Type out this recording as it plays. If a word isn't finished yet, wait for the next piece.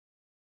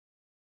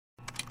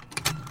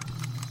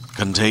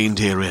Contained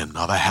herein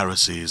are the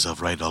heresies of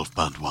Radolf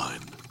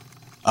Burntwine,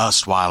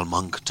 erstwhile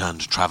monk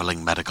turned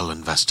traveling medical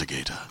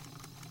investigator.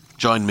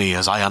 Join me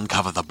as I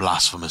uncover the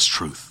blasphemous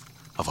truth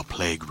of a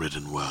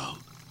plague-ridden world,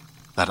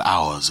 that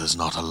ours is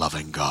not a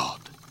loving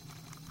God,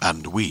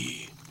 and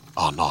we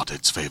are not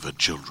its favored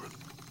children.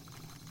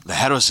 The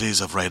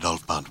heresies of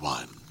Radolf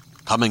Burntwine,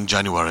 coming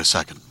January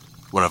 2nd,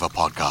 wherever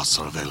podcasts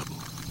are available.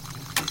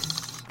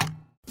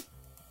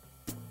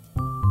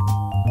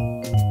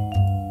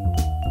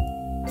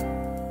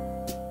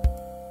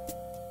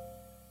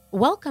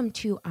 Welcome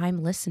to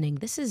I'm Listening.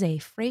 This is a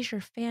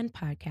Frasier fan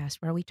podcast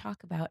where we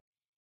talk about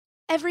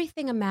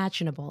everything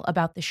imaginable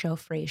about the show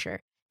Frasier.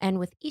 And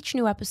with each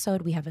new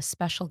episode, we have a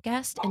special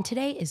guest, and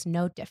today is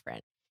no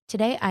different.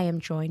 Today, I am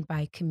joined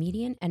by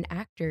comedian and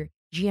actor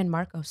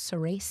Gianmarco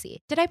Soresi.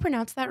 Did I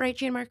pronounce that right,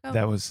 Gianmarco?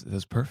 That was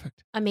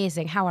perfect.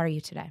 Amazing. How are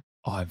you today?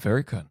 Oh, I'm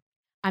very good.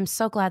 I'm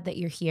so glad that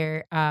you're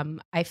here.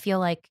 I feel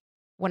like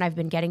when I've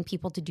been getting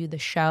people to do the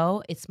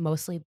show, it's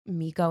mostly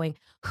me going,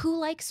 who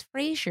likes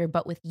Frasier?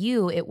 But with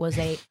you, it was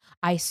is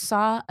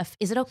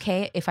it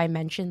okay if I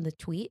mention the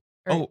tweet?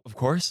 Of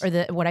course. Or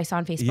what I saw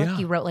on Facebook? Yeah.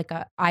 You wrote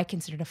I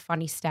considered a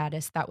funny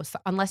status. That was,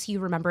 unless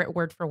you remember it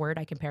word for word,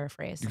 I can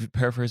paraphrase. You could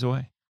paraphrase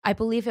away. I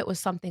believe it was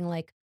something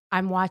like,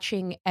 I'm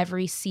watching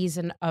every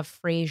season of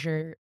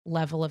Frasier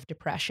level of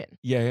depression.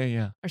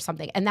 Yeah. Or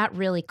something. And that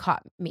really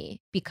caught me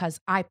because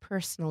I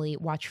personally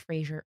watch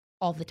Frasier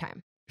all the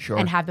time. Sure.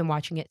 And have been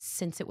watching it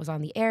since it was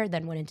on the air,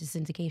 then went into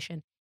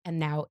syndication, and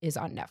now is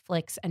on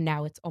Netflix. And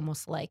now it's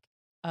almost like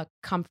a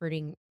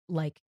comforting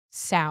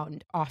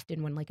sound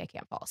often when I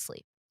can't fall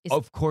asleep.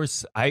 Of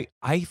course. I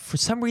for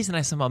some reason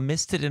I somehow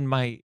missed it in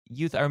my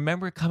youth. I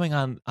remember it coming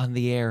on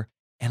the air,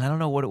 and I don't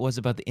know what it was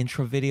about the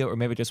intro video, or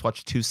maybe I just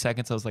watched 2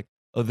 seconds. I was like,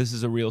 oh, this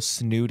is a real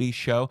snooty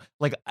show.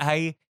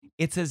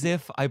 It's as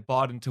if I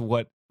bought into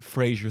what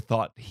Frasier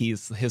thought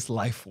his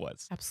life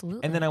was.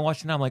 Absolutely. And then I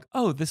watched it and I'm like,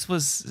 oh, this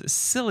was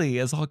silly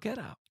as all get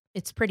out.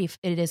 It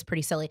is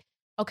pretty silly.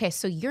 Okay,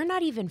 so you're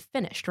not even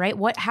finished, right?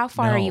 How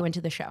far are you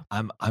into the show?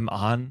 I'm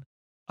on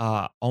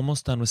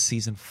almost done with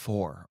season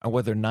 4.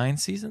 Were there 9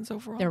 seasons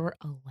overall? There were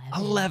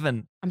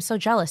 11. I'm so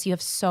jealous. You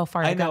have so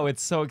far to go. I know,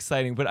 it's so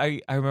exciting. But I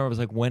remember I was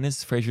like, when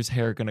is Frasier's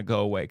hair going to go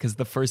away? Because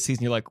the first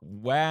season, you're like,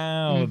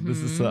 wow, this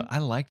is I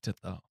liked it,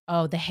 though.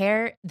 Oh, the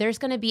hair, there's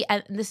going to be,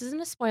 this isn't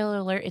a spoiler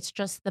alert, it's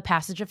just the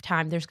passage of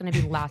time. There's going to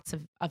be lots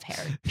of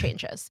hair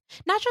changes.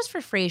 Not just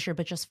for Frasier,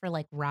 but just for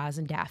Roz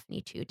and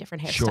Daphne too,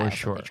 different hairstyles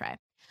Sure. that they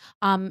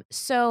try.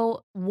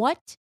 So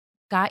what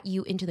got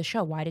you into the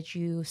show? Why did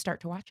you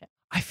start to watch it?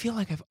 I feel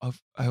like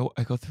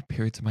I go through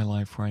periods of my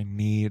life where I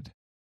need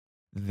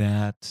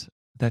that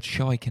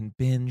show I can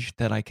binge,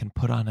 that I can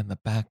put on in the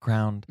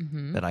background,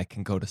 that I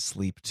can go to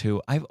sleep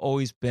to. I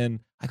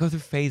go through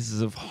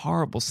phases of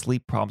horrible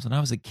sleep problems. When I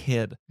was a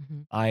kid,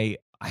 I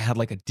had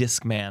a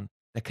Discman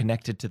that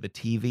connected to the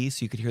TV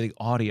so you could hear the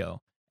audio,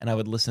 and I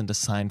would listen to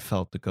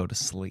Seinfeld to go to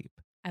sleep.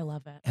 I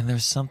love it. And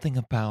there's something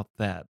about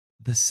that,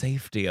 the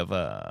safety of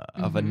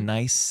a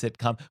nice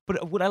sitcom.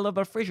 But what I love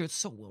about Frasier, it's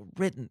so well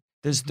written.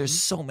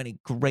 There's so many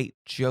great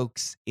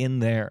jokes in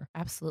there.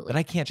 Absolutely. That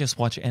I can't just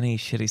watch any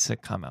shitty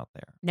sitcom out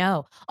there.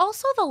 No.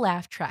 Also, the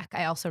laugh track,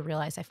 I also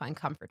realize I find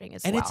comforting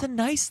as well. And it's a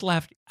nice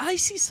laugh. I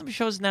see some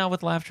shows now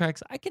with laugh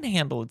tracks. I can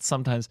handle it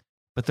sometimes,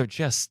 but they're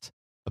just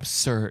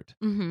absurd.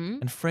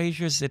 And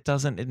Frasier's,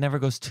 it never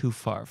goes too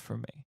far for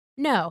me.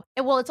 No.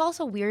 Well, it's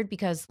also weird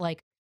because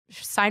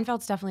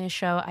Seinfeld's definitely a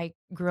show I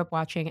grew up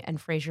watching, and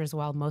Frasier as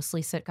well,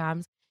 mostly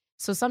sitcoms.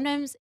 So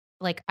sometimes,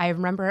 I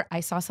remember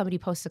I saw somebody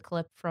post a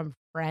clip from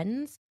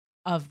Friends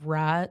of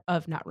Ross.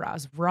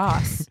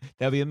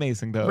 That'd be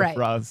amazing, though. Right.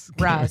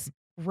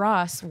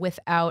 Ross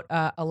without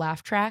a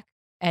laugh track,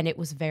 and it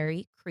was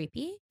very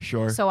creepy.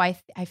 Sure. So I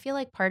feel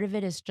like part of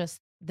it is just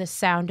the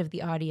sound of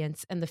the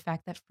audience and the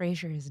fact that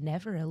Frasier is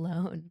never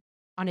alone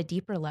on a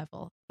deeper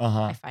level.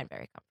 I find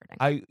very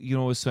comforting.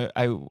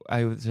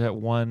 I was at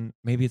one,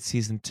 maybe it's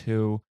season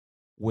 2,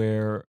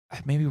 where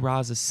maybe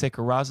Roz is sick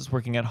or Roz is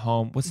working at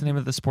home. What's the name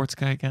of the sports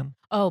guy again?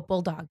 Oh,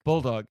 Bulldog.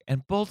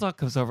 And Bulldog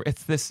comes over.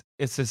 It's this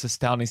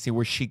astounding scene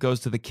where she goes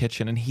to the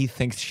kitchen and he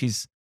thinks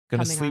she's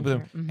gonna sleep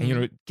with him,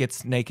 and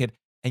gets naked,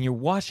 and you're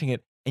watching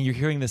it and you're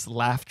hearing this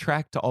laugh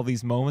track to all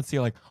these moments.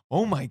 You're like,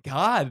 oh my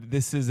God,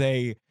 this is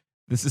a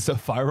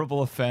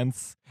fireable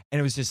offense. And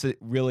it was just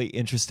really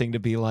interesting to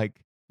be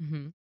like,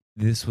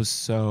 this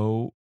was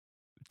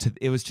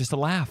it was just a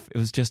laugh. It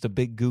was just a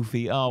big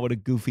goofy, oh, what a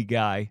goofy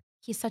guy.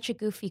 He's such a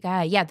goofy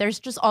guy. Yeah, there's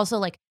just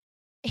also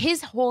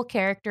his whole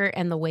character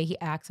and the way he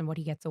acts and what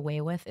he gets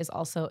away with is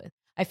also,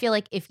 I feel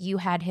like if you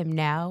had him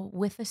now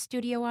with a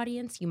studio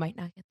audience, you might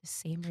not get the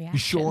same reaction.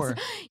 Sure.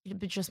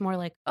 But just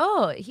more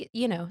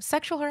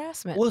sexual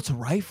harassment. Well, it's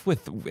rife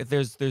with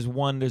there's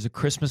a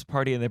Christmas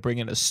party and they bring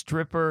in a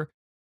stripper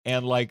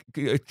and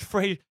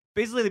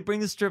basically they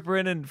bring the stripper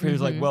in and Frasier's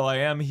like, well, I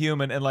am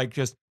human, and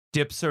just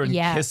dips her and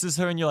kisses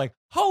her, and you're like,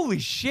 holy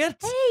shit.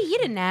 Hey, you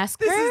didn't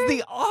ask her. This is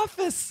The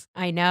Office.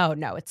 I know.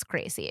 No, it's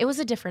crazy. It was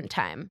a different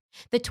time.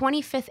 The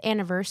 25th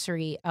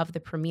anniversary of the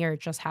premiere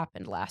just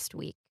happened last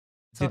week.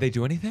 Did they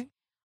do anything?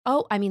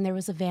 Oh, I mean, there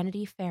was a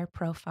Vanity Fair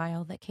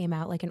profile that came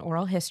out, like an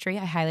oral history.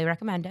 I highly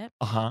recommend it.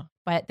 Uh-huh.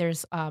 But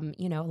there's, a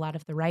lot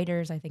of the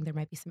writers. I think there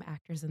might be some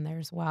actors in there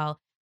as well.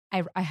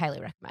 I highly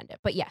recommend it.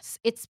 But yes,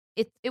 it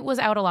was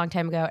out a long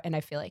time ago, and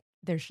I feel like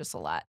there's just a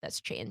lot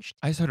that's changed.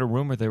 I just heard a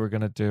rumor they were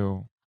going to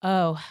do.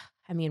 Oh,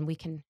 I mean, we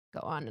can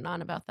go on and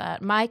on about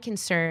that. My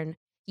concern,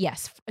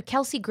 yes,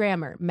 Kelsey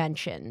Grammer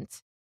mentioned,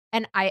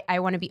 and I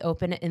want to be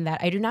open in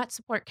that I do not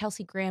support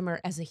Kelsey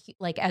Grammer as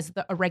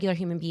a regular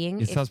human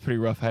being. It sounds pretty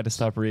rough. I had to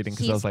stop reading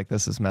because I was like,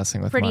 this is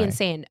messing with pretty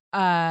insane.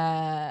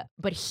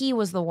 But he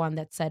was the one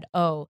that said,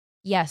 "Oh,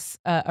 yes,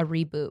 a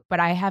reboot."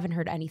 But I haven't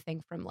heard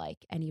anything from like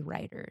any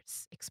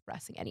writers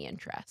expressing any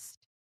interest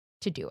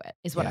to do it.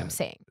 Is what I'm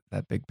saying.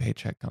 That big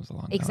paycheck comes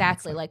along.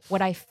 Exactly. Like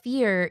what I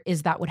fear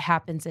is that what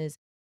happens is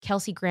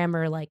Kelsey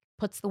Grammer like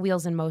puts the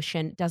wheels in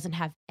motion, doesn't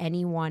have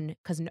anyone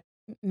because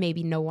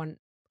maybe no one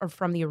or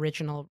from the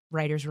original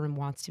writer's room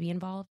wants to be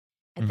involved,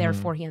 and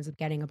therefore he ends up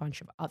getting a bunch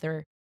of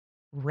other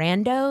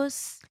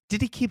randos.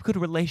 Did he keep good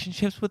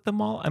relationships with them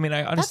all? I mean,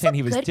 I understand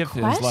he was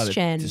different. There was a lot of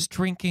just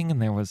drinking,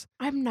 and there was.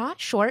 I'm not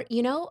sure.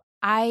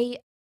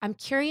 I'm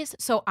curious.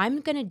 So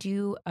I'm gonna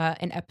do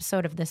an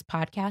episode of this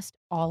podcast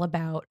all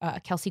about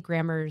Kelsey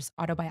Grammer's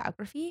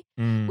autobiography,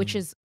 which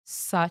is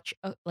such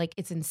a, like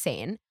it's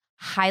insane.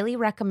 Highly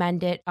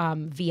recommend it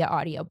via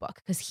audiobook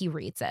because he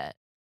reads it.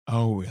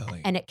 Oh,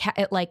 really? And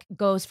it like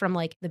goes from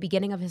like the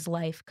beginning of his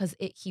life because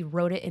he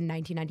wrote it in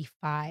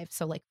 1995.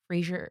 So like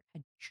Frasier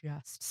had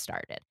just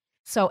started.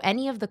 So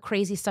any of the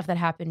crazy stuff that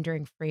happened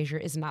during Frasier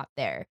is not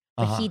there.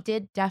 But he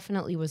did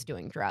definitely was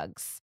doing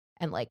drugs.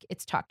 And like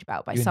it's talked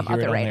about by some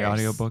other writers. On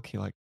the audiobook, he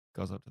like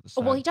goes up to the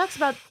side. Well,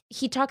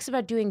 he talks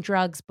about doing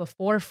drugs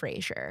before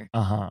Frasier.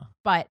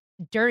 But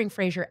during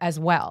Frasier as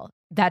well,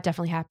 that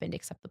definitely happened,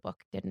 except the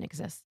book didn't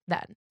exist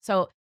then.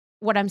 So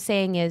what I'm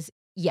saying is,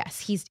 yes,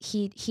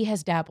 he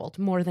has dabbled,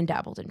 more than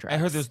dabbled in drugs. I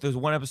heard there's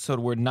one episode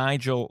where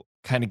Nigel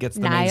kind of gets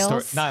the main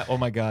story. Oh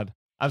my God.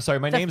 I'm sorry,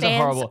 my names are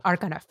horrible. Are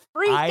gonna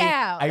freak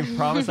out. I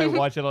promise I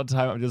watch it all the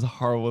time. I'm just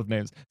horrible with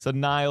names. So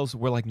Niles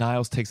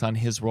takes on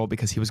his role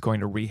because he was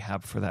going to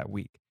rehab for that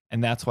week.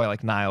 And that's why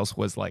like Niles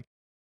was like,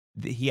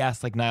 he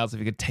asked like Niles if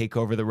he could take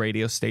over the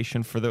radio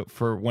station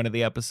for one of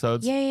the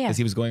episodes. Yeah. Because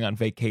he was going on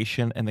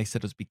vacation, and they said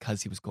it was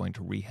because he was going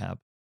to rehab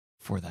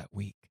for that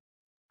week.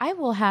 I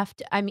will have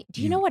to. I mean,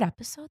 do you know what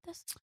episode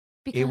this?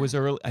 It was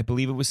early. I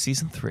believe it was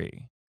season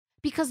 3.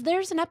 Because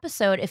there's an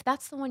episode, if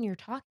that's the one you're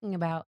talking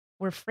about,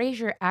 where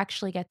Frasier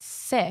actually gets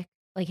sick.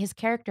 Like his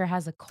character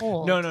has a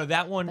cold. No,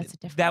 that one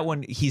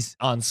he's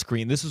on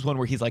screen. This is one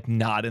where he's like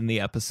not in the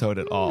episode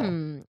at all.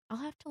 I'll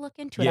have to look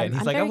into it. Yeah, and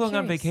he's like, I'm going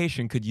on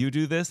vacation. Could you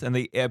do this? And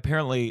they had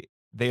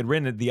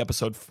written the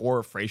episode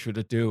for Frasier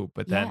to do,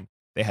 but then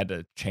they had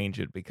to change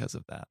it because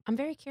of that. I'm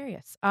very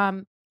curious.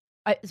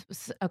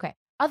 Okay.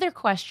 Other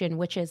question,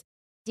 which is,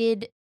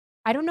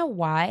 I don't know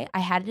why I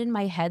had it in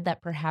my head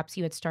that perhaps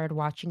you had started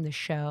watching the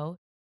show.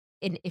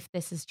 And if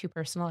this is too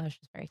personal, I was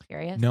just very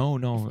curious.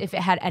 No. If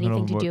it had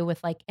anything to do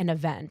with like an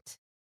event,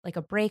 like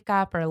a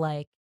breakup or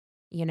like,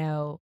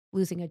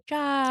 losing a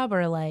job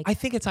or like. I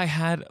think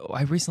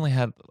I recently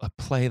had a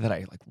play that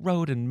I like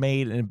wrote and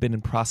made and had been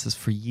in process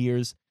for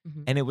years.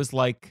 And it was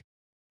like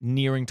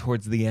nearing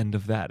towards the end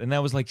of that. And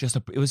that was like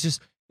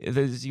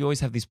you always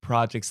have these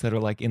projects that are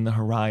like in the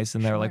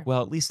horizon. They're like,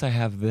 well, at least I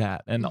have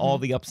that. And all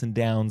the ups and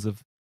downs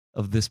of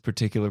this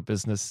particular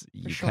business,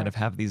 you kind of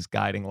have these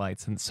guiding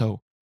lights. And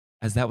so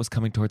as that was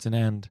coming towards an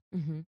end,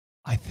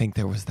 I think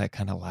there was that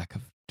kind of lack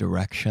of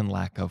direction,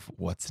 lack of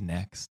what's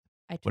next.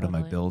 What am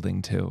I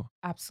building to?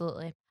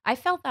 Absolutely. I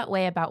felt that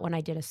way about when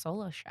I did a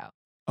solo show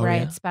where I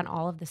had spent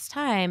all of this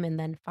time and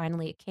then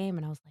finally it came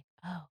and I was like,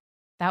 oh,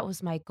 that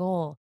was my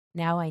goal.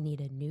 Now I need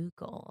a new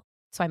goal.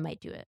 So I might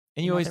do it.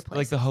 And you always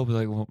like the hope,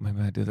 like, well,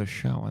 maybe I do the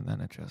show and then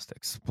it just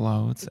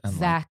explodes.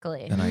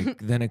 Exactly. And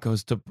then it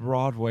goes to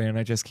Broadway and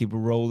I just keep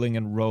rolling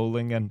and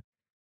rolling. And,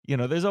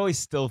 there's always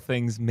still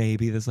things,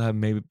 maybe this will happen,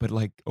 maybe, but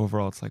like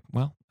overall, it's like,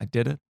 well, I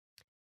did it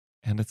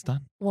and it's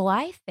done. Well,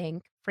 I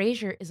think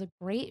Frasier is a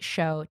great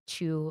show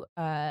to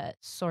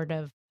sort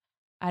of,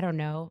 I don't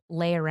know,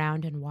 lay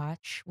around and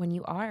watch when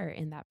you are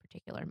in that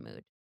particular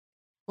mood.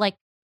 Like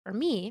for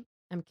me,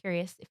 I'm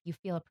curious if you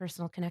feel a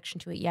personal connection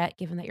to it yet,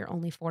 given that you're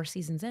only 4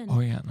 seasons in.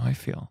 Oh, yeah, no, I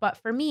feel. But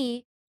for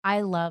me,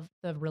 I love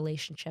the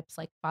relationships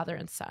like father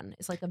and son.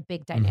 It's like a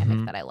big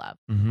dynamic that I love.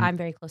 I'm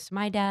very close to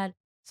my dad,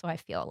 so I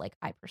feel like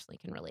I personally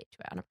can relate to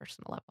it on a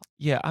personal level.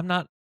 Yeah,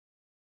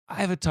 I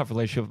have a tough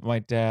relationship with my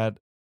dad,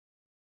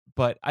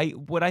 but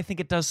what I think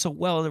it does so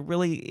well,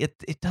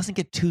 it doesn't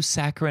get too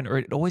saccharine, or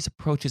it always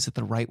approaches it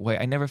the right way.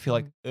 I never feel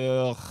like,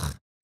 ugh.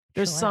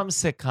 There's some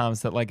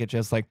sitcoms that like it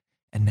just like,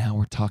 and now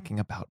we're talking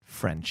about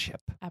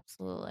friendship.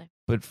 Absolutely.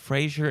 But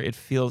Frasier, it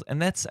feels,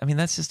 and that's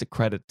just a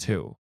credit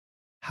to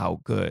how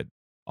good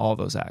all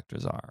those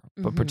actors are,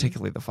 but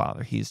particularly the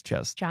father. He's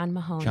just John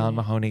Mahoney. John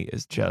Mahoney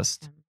is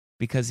just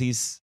because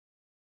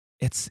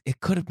it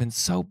could have been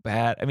so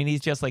bad. I mean,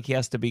 he's just like, he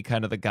has to be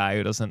kind of the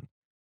guy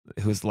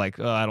who's like,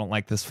 oh, I don't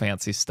like this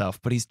fancy stuff,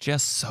 but he's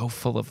just so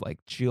full of like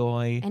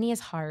joy. And he has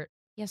heart.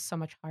 He has so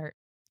much heart.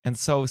 And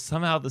so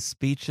somehow the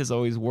speeches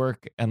always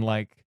work, and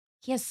like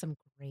He has some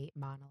great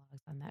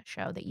monologues on that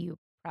show that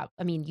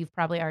I mean, you've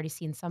probably already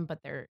seen some, but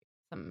there are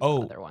some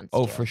oh, other ones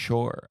oh, too. for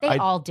sure. They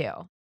all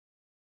do.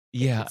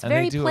 Yeah, It's and they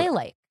very do it.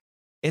 play-like.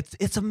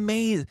 It's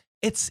amazing.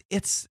 It's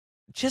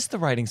just the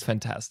writing's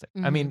fantastic.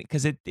 I mean, Mhm.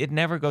 because it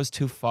never goes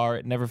too far.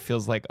 It never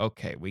feels like,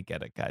 okay, we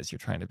get it, guys. You're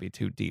trying to be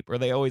too deep. Or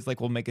they always like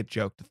will make a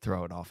joke to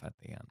throw it off at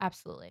the end.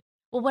 Absolutely.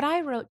 Well, what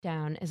I wrote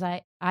down is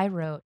I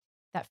wrote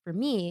that for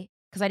me,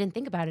 because I didn't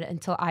think about it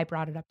until I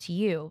brought it up to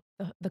you,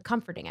 the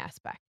comforting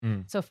aspect.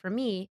 Mm. So for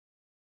me,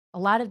 a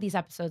lot of these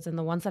episodes and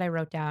the ones that I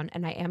wrote down,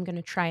 and I am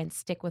gonna try and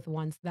stick with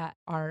ones that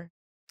are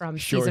from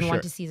Sure, season 1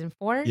 sure. to season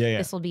 4. Yeah, yeah.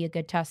 This will be a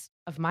good test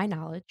of my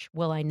knowledge.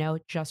 Will I know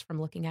just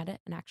from looking at it?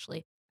 And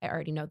actually, I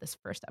already know this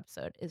first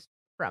episode is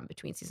from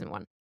between season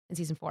 1 and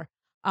season 4.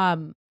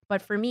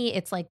 But for me,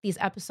 it's like these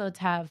episodes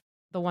have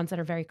the ones that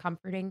are very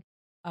comforting.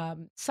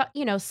 So,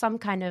 some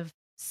kind of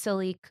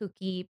silly,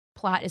 kooky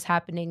plot is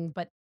happening,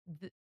 but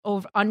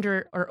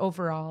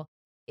overall,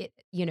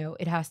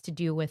 it has to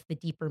do with the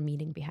deeper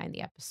meaning behind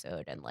the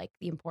episode and, like,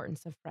 the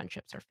importance of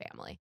friendships or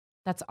family.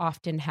 That's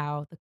often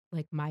how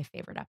my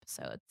favorite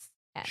episodes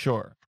end.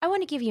 Sure. I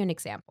wanna give you an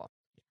example.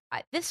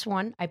 This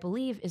one, I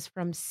believe, is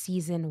from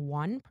season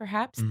 1,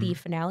 perhaps, the Mhm.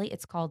 finale.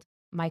 It's called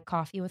My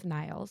Coffee with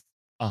Niles.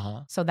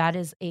 Uh-huh. So that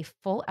is a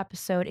full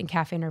episode in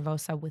Cafe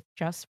Nervosa with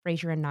just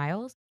Frasier and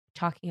Niles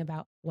talking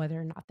about whether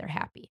or not they're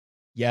happy.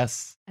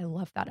 Yes. I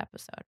love that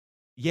episode.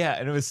 Yeah,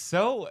 and it was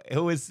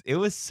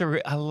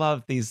surreal. I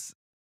love these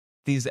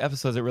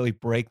episodes that really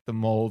break the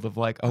mold of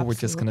like, oh, we're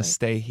just gonna Absolutely.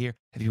 stay here.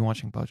 Have you been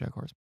watching BoJack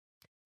Horseman?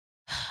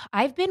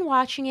 I've been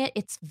watching it.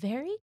 It's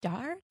very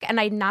dark, and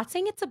I'm not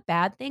saying it's a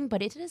bad thing,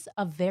 but it is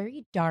a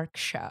very dark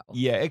show.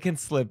 Yeah, it can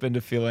slip into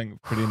feeling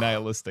pretty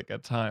nihilistic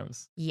at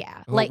times.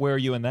 Yeah, Where are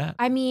you in that?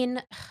 I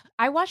mean,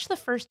 I watched the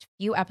first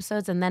few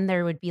episodes, and then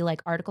there would be,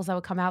 like, articles that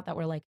would come out that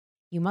were like,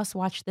 "You must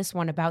watch this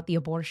one about the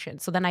abortion."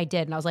 So then I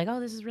did, and I was like, "Oh,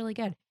 this is really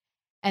good."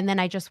 And then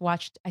I just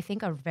watched, I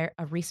think, a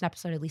recent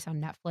episode, at least on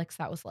Netflix,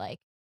 that was, like,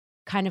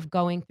 kind of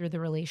going through the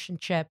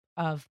relationship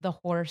of the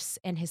horse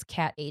and his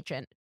cat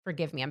agent.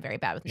 Forgive me, I'm very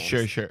bad with Sure,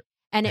 names. sure.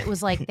 And it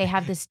was like they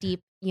have this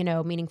deep,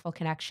 meaningful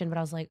connection, but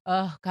I was like,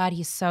 "Oh god,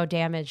 he's so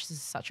damaged. This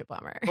is such a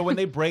bummer." But when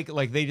they break,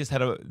 like they just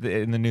had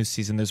in the new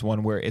season, there's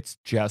one where it's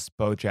just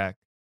BoJack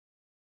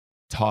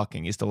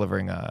talking. He's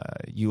delivering a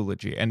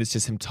eulogy, and it's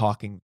just him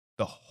talking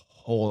the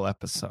whole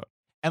episode.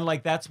 And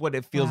like that's what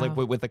it feels like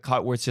Wow. with the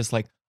cot, where it's just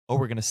like, oh,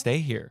 we're gonna stay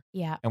here,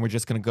 Yeah. and we're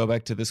just gonna go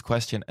back to this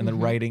question. And the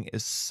Mhm. writing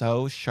is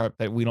so sharp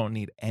that we don't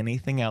need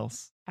anything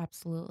else.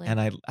 Absolutely.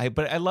 And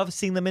but I love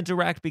seeing them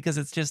interact because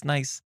it's just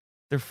nice.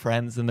 They're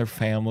friends and they're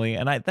family,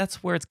 and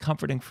that's where it's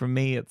comforting for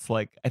me. It's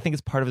like I think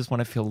it's part of it is when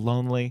I feel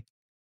lonely,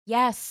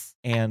 Yes.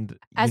 and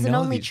As an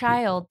only these people.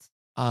 child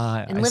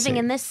and I living see.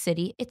 in this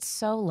city, it's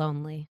so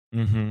lonely,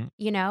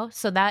 Mm-hmm.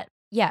 So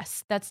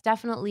yes, that's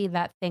definitely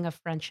that thing of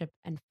friendship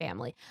and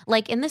family.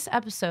 Like, in this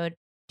episode,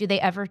 do they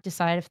ever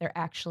decide if they're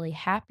actually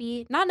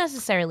happy? Not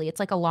necessarily, it's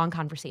like a long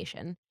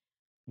conversation.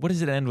 What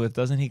does it end with?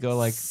 Doesn't he go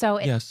like, So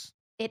yes?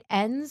 it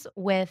ends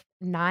with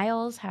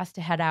Niles has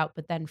to head out,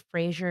 but then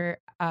Frasier,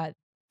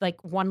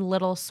 like, one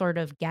little sort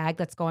of gag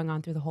that's going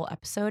on through the whole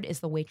episode is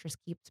the waitress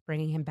keeps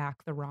bringing him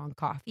back the wrong Uh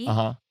coffee.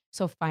 huh.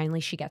 So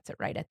finally she gets it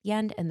right at the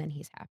end, and then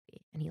he's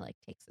happy, and he, like,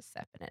 takes a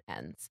sip and it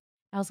ends.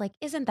 I was like,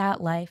 "Isn't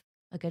that life?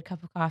 A good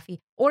cup of coffee?"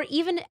 Or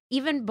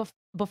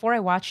before I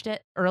watched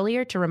it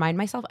earlier to remind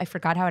myself, I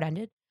forgot how it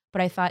ended,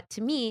 but I thought,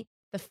 to me,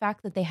 the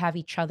fact that they have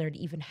each other to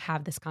even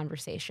have this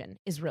conversation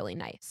is really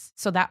nice.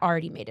 So that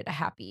already made it a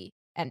happy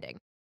ending.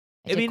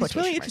 I I did mean, it's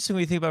really quotation marks. interesting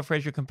when you think about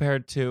Frasier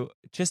compared to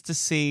just to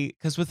see,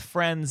 because with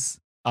Friends,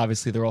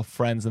 obviously they're all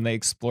friends and they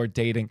explore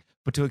dating,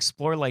 but to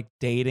explore like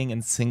dating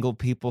and single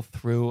people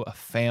through a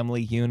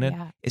family unit,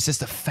 Yeah, it's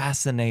just a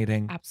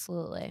fascinating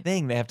absolutely.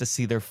 thing. They have to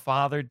see their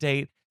father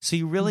date. So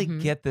you really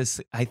Mhm. get this.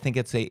 I think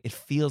it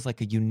feels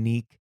like a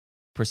unique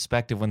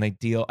perspective when they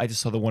deal. I just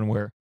saw the one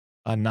where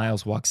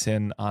Niles walks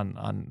in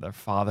on their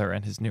father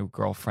and his new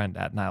girlfriend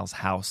at Niles'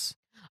 house.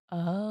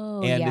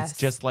 Oh, And it's yes.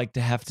 just like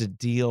to have to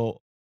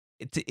deal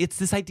it's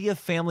this idea of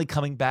family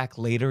coming back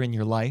later in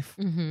your life.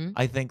 Mhm.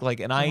 I think like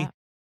and Yeah.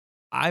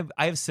 I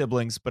have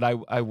siblings, but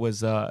I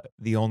was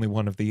the only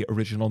one of the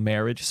original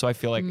marriage. So I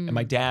feel like and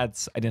my Mm.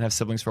 dad's I didn't have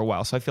siblings for a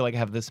while. So I feel like I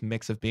have this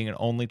mix of being an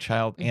only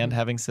child and Mhm.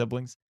 having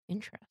siblings.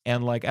 Interesting.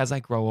 And like as I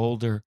grow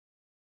older,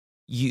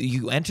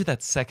 you enter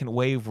that second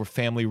wave where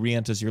family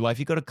re-enters your life.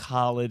 You go to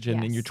college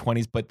and in your Yes.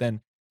 20s, but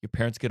then your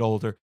parents get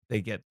older,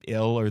 they get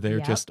ill or they're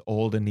Yep. just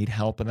old and need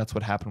help. And that's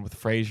what happened with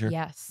Frasier.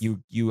 Yes.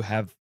 You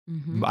have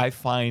Mhm. I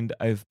find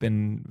I've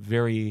been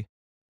very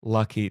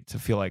lucky to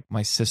feel like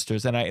my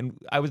sisters and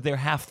I was there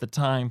half the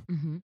time,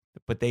 Mhm.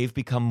 but they've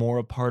become more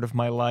a part of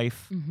my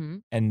life.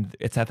 Mhm. And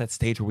it's at that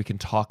stage where we can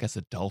talk as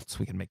adults,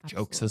 we can make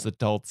jokes as Absolutely.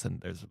 adults,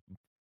 and there's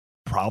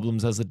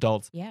problems as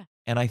adults. Yeah.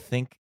 And I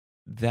think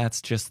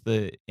that's just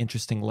the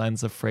interesting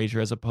lens of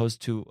Frasier as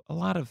opposed to a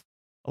lot of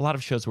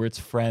shows where it's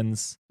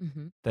friends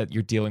Mhm. that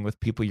you're dealing with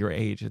people your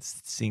age.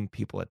 It's seeing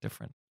people at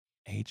different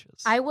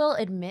ages. I will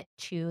admit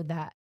too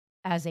that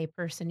as a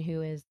person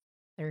who is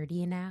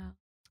 30 now,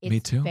 Me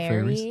it's too.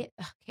 Very recent.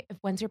 very. Okay,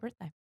 when's your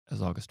birthday? It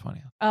was August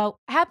 20th. Oh,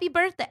 happy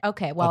birthday.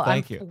 Okay, well, I'm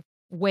thank you.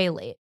 way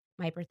late.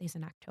 My birthday's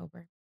in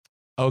October.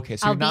 Okay,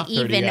 so I'll you're be not 30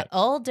 even yet.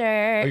 older.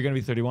 Are you going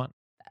to be 31?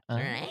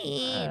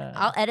 Right.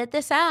 I'll edit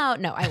this out.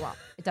 No, I won't.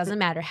 It doesn't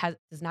matter.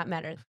 Does not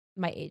matter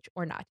my age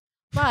or not.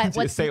 But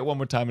Just say it one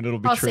more time and it'll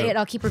be I'll true. say it.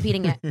 I'll keep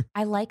repeating it.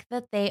 I like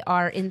that they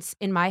are in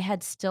my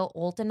head still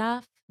old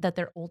enough that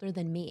they're older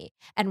than me.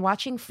 And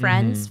watching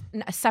Friends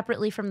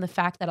separately from the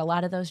fact that a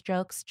lot of those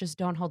jokes just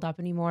don't hold up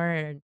anymore,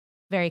 and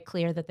very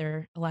clear that there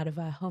are a lot of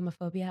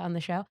homophobia on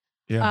the show.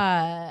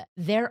 Yeah.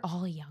 They're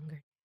all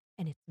younger,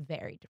 and it's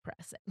very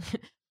depressing.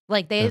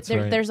 Like That's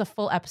right. there's a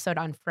full episode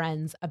on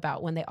Friends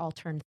about when they all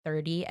turn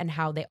 30 and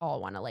how they all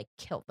want to like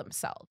kill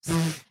themselves.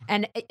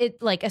 And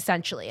it like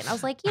essentially, and I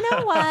was like, you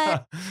know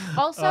what?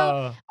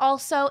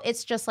 Also,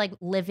 it's just like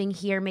living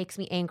here makes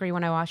me angry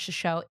when I watch the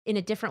show. In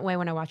a different way,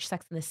 when I watch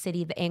Sex and the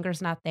City, the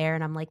anger's not there,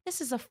 and I'm like,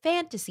 this is a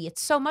fantasy.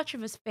 It's so much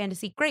of a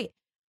fantasy, great.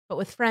 But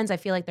with Friends, I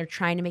feel like they're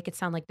trying to make it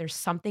sound like there's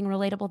something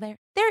relatable there.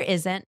 There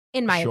isn't,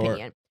 in my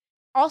opinion.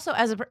 Also,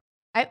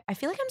 I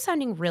feel like I'm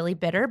sounding really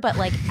bitter, but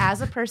like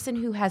as a person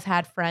who has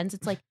had friends,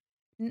 it's like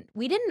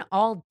we didn't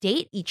all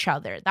date each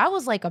other. That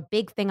was like a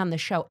big thing on the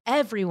show.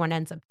 Everyone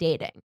ends up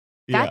dating.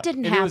 That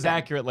didn't happen. It was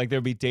accurate. Like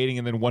they'd be dating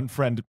and then one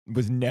friend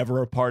was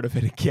never a part of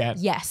it again.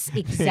 Yes,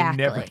 exactly.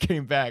 They never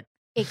came back.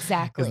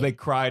 Exactly. Because they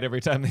cried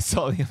every time they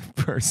saw the other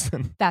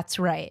person. That's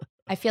right.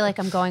 I feel like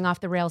I'm going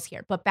off the rails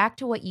here. But back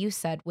to what you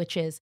said, which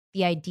is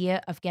the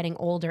idea of getting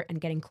older and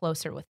getting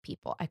closer with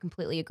people. I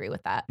completely agree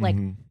with that. Like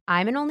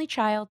I'm an only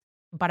child,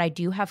 but I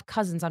do have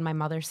cousins on my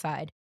mother's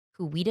side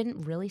who we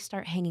didn't really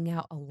start hanging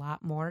out a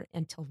lot more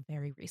until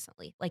very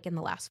recently, like in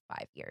the last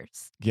 5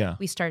 years. Yeah.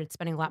 We started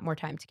spending a lot more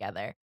time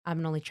together. I'm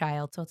an only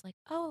child. So it's like,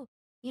 oh,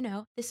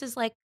 this is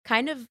like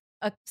kind of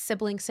a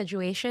sibling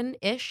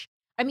situation-ish.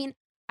 I mean,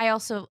 I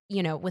also,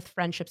 with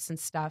friendships and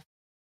stuff,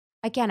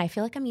 again, I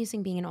feel like I'm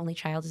using being an only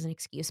child as an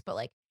excuse, but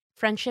like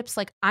friendships,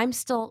 like I'm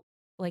still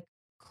like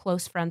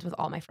close friends with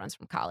all my friends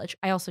from college.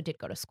 I also did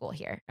go to school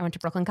here. I went to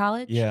Brooklyn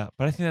College. Yeah,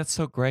 but I think that's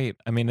so great.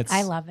 I mean,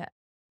 I love it.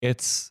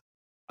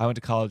 I went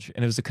to college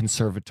and it was a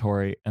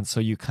conservatory. And so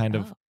you kind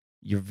of,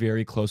 you're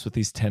very close with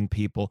these 10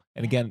 people.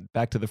 And again,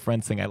 back to the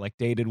friends thing, I like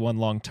dated one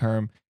long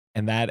term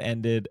and that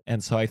ended.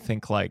 And so I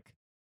think like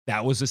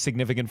that was a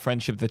significant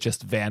friendship that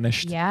just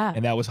vanished. Yeah.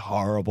 And that was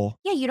horrible.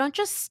 Yeah, you don't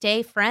just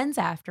stay friends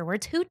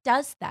afterwards. Who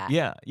does that?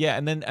 Yeah. Yeah.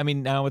 And then, I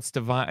mean, now it's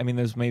divine. I mean,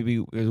 there's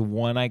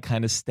one I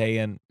kind of stay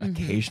in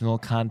occasional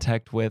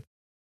contact with.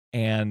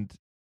 And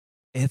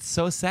it's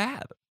so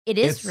sad.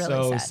 It's really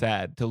so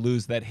sad to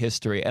lose that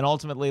history. And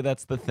ultimately,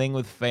 that's the thing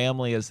with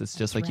family is it's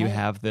just you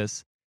have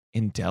this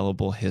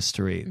indelible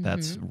history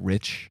that's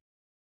rich.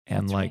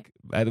 And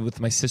with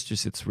my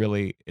sisters,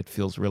 it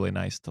feels really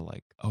nice to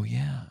like, oh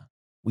yeah,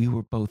 we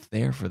were both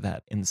there for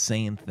that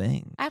insane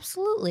thing.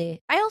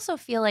 Absolutely. I also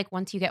feel like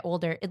once you get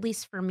older, at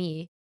least for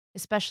me,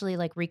 especially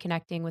like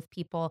reconnecting with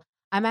people,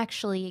 I'm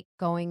planning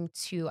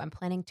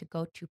to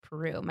go to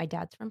Peru. My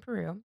dad's from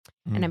Peru,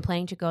 and I'm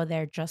planning to go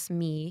there, just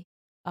me,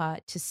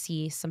 to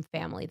see some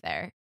family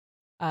there,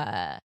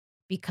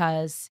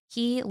 because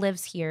he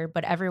lives here,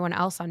 but everyone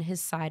else on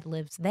his side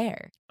lives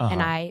there,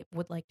 and I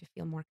would like to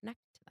feel more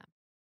connected to them.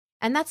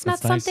 And that's not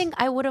something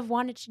I would have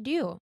wanted to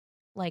do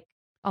like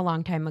a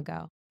long time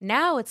ago.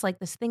 Now it's like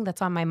this thing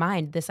that's on my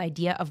mind, this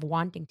idea of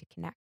wanting to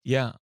connect.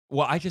 Yeah.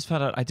 Well, I just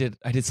found out I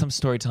did some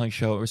storytelling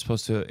show. We were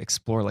supposed to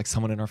explore like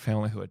someone in our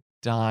family who had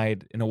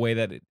died in a way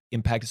that it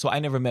impacted. So I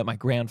never met my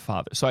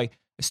grandfather. So I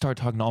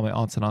started talking to all my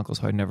aunts and uncles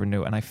who I never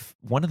knew. And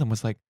one of them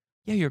was like,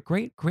 yeah, your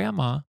great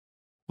grandma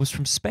was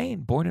from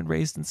Spain, born and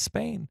raised in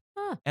Spain.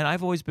 Huh. And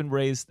I've always been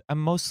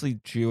I'm mostly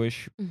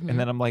Jewish. And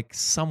then I'm like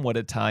somewhat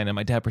Italian. And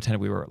my dad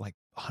pretended we were like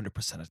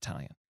 100%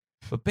 Italian.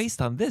 But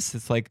based on this,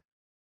 it's like,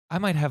 I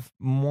might have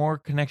more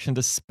connection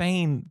to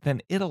Spain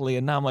than Italy.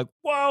 And now I'm like,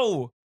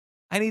 whoa,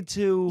 I need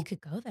to. You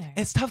could go there.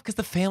 It's tough because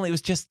the family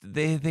was just,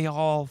 they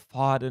all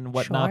fought and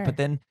whatnot. Sure. But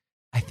then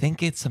I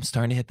think I'm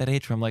starting to hit that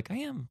age where I'm like, I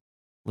am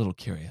a little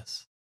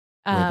curious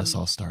where this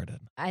all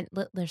started.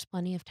 There's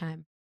plenty of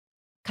time.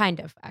 Kind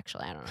of,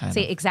 actually. I don't know.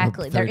 See,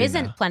 exactly. There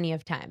isn't plenty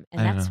of time.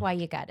 And that's why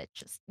you got to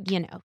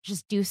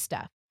just do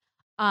stuff.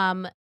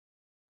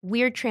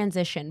 Weird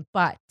transition,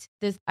 but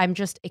I'm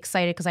just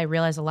excited because I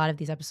realize a lot of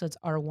these episodes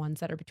are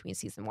ones that are between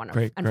season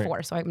 1 and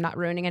 4, so I'm not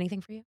ruining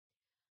anything for you.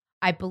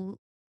 I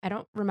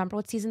don't remember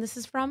what season this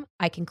is from.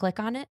 I can click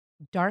on it.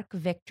 Dark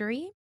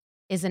Victory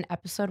is an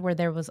episode where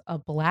there was a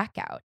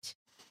blackout,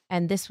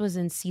 and this was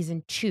in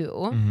season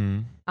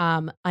 2.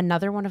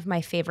 Another one of my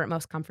favorite,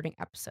 most comforting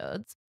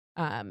episodes.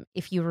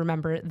 If you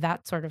remember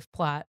that sort of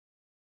plot.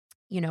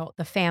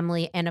 The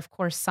family, and of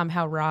course,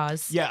 somehow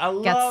Roz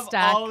gets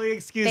stuck. All the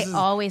excuses. They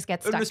always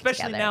get stuck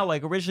especially together. now,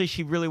 like originally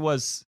she really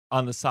was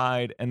on the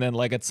side, and then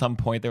like at some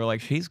point they were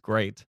like, she's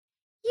great.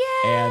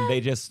 Yeah.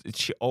 And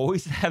she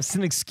always has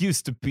an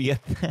excuse to be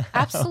at the house.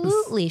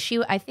 Absolutely.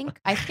 I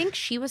think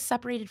she was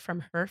separated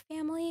from her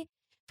family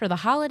for the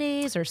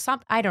holidays or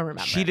something. I don't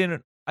remember.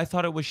 I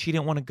thought it was she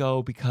didn't want to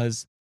go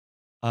because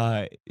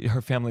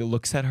her family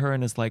looks at her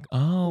and is like,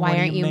 "Oh, why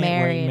aren't you married?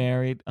 Why are you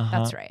married?"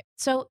 That's right.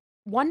 So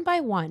one by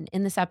one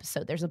in this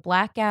episode, there's a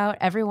blackout.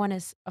 Everyone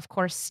is, of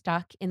course,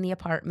 stuck in the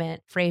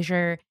apartment.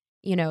 Frasier,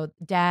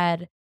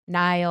 Dad,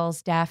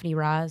 Niles, Daphne,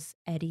 Roz,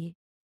 Eddie.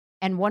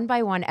 And one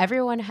by one,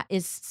 everyone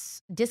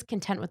is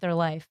discontent with their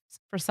life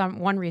for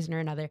one reason or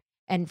another.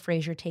 And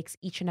Frasier takes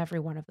each and every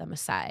one of them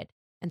aside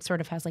and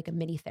sort of has like a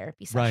mini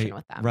therapy session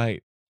with them.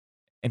 Right.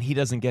 And he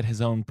doesn't get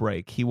his own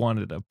break. He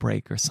wanted a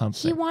break or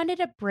something. He wanted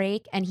a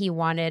break, and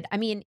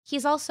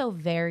he's also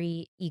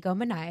very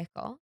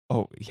egomaniacal.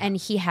 Oh, yeah. And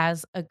he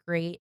has a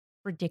great,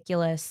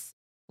 ridiculous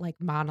like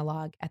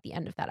monologue at the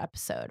end of that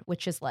episode,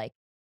 which is like,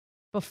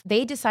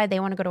 they decide they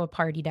want to go to a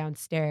party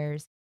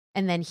downstairs.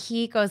 And then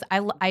he goes,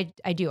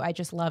 I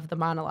just love the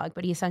monologue,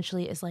 but he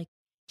essentially is like,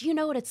 do you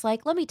know what it's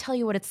like? Let me tell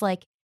you what it's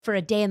like for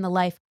a day in the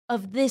life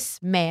of this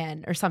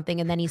man or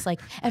something. And then he's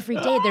like, every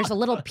day there's a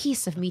little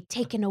piece of me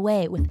taken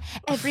away with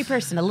every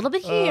person, a little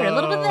bit here, a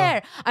little bit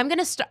there. I'm going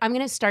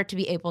to start to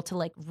be able to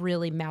like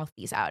really mouth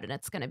these out. And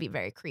it's going to be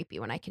very creepy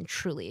when I can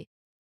truly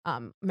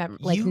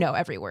know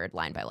every word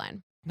line by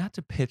line. Not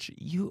to pitch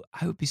you,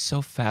 I would be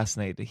so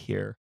fascinated to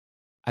hear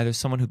either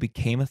someone who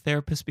became a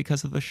therapist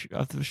because of the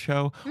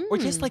show, or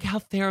just like how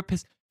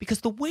therapists,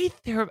 because the way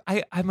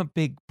I'm a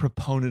big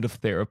proponent of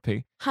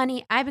therapy.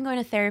 Honey, I've been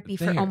going to therapy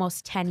for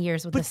almost 10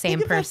 years with the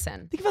same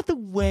person. Think about the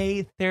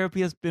way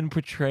therapy has been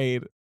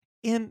portrayed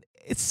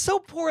it's so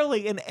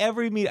poorly in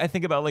every meet. I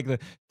think about like the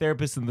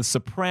therapist in The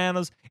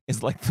Sopranos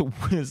is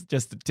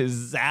just a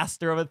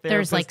disaster of a therapist.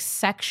 There's like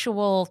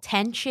sexual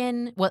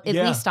tension. Well, at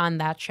least on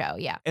that show,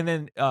 yeah. And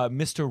then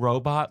Mr.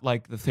 Robot,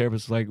 like the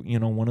therapist, like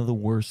one of the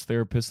worst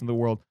therapists in the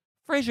world.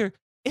 Frasier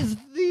is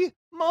the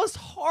most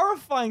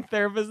horrifying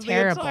therapist in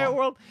the entire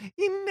world.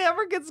 He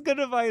never gets good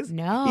advice.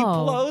 No, he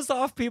blows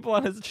off people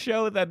on his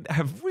show that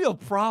have real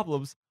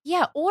problems.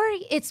 Yeah, or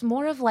it's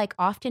more of like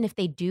often if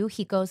they do,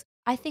 he goes,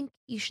 I think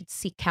you should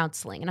seek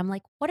counseling. And I'm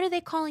like, what are they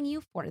calling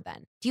you for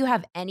then? Do you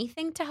have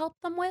anything to help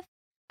them with?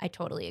 I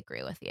totally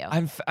agree with you.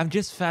 I'm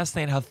just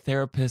fascinated how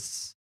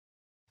therapists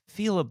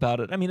feel about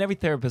it. I mean, every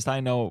therapist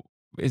I know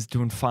is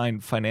doing fine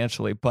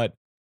financially, but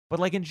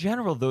like in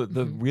general,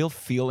 the real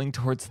feeling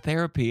towards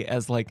therapy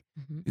as like,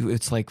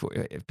 it's like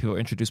if people are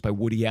introduced by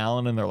Woody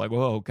Allen and they're like,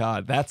 oh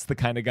God, that's the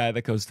kind of guy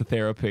that goes to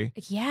therapy.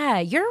 Yeah,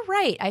 you're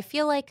right. I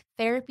feel like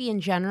therapy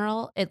in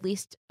general, at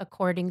least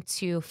according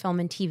to film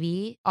and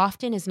TV,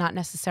 often is not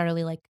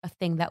necessarily like a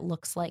thing that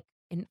looks like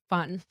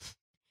fun.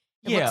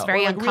 It looks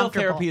very uncomfortable. Real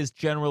therapy is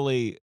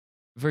generally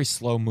very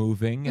slow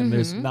moving and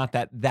there's not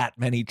that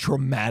many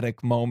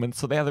traumatic moments.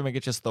 So they either make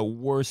it just the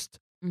worst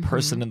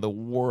person in the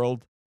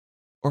world,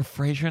 or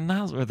Frasier and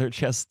Niles, where they're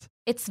just...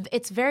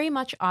 It's very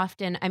much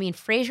often... I mean,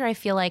 Frasier, I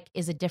feel like,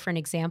 is a different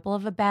example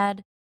of a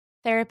bad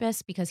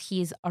therapist because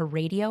he's a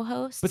radio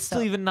host. But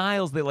still, even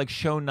Niles, they like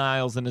show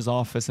Niles in his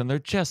office and they're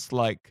just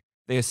like...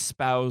 They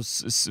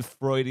espouse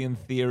Freudian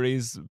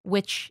theories.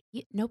 Which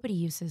nobody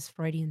uses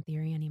Freudian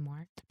theory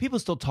anymore. People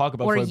still talk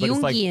about or Freud,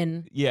 Jungian. But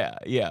it's like,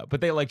 yeah. But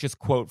they like just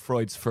quote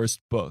Freud's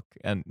first book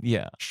and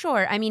yeah.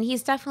 Sure. I mean,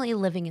 he's definitely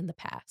living in the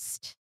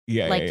past.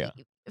 Yeah.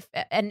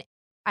 And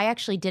I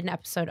actually did an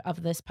episode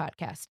of this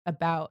podcast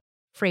about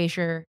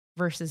Frasier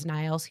versus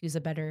Niles, who's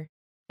a better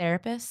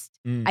therapist.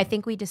 I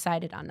think we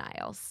decided on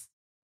Niles.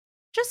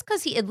 Just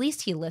because at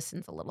least he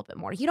listens a little bit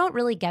more. You don't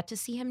really get to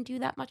see him do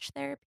that much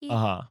therapy.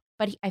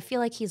 But I feel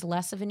like he's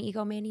less of an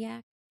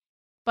egomaniac.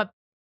 But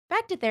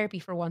back to therapy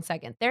for 1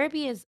 second.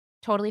 Therapy is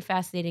totally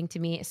fascinating to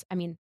me. I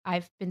mean,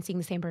 I've been seeing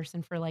the same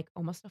person for like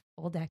almost a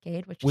full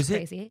decade, which is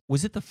crazy.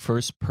 Was it the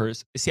first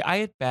person? See, I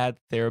had bad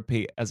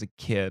therapy as a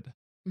kid.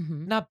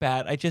 Not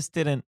bad. I just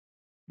didn't.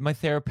 My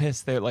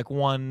therapist, they're like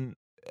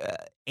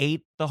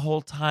ate the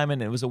whole time,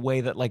 and it was a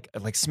way that like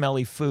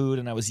smelly food,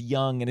 and I was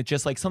young, and it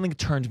just like something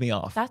turned me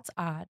off. That's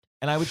odd.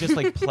 And I would just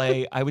like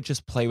play. I would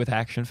just play with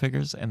action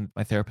figures, and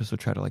my therapist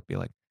would try to like be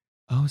like,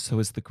 "Oh, so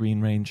is the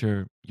Green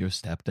Ranger your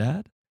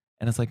stepdad?"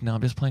 And it's like, "No,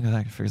 I'm just playing with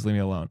action figures. Leave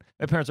me alone."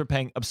 My parents were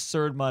paying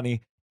absurd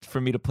money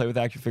for me to play with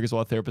action figures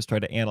while a therapist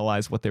tried to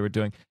analyze what they were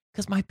doing.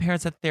 Because my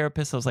parents had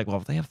therapists, I was like, well,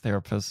 if they have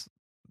therapists,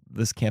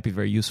 this can't be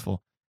very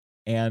useful.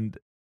 And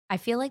I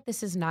feel like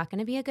this is not going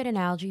to be a good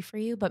analogy for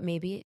you, but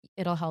maybe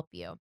it'll help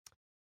you.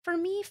 For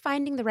me,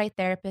 finding the right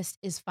therapist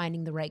is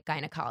finding the right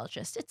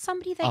gynecologist. It's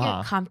somebody that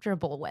you're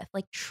comfortable with,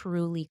 like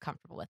truly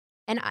comfortable with.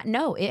 And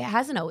no, it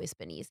hasn't always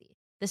been easy.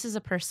 This is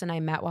a person I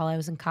met while I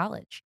was in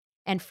college.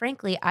 And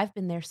frankly, I've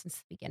been there since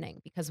the beginning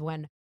because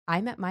when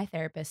I met my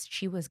therapist,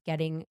 she was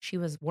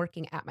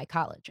working at my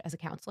college as a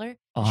counselor.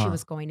 She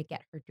was going to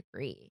get her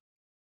degree.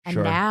 And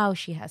now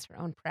she has her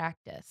own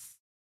practice.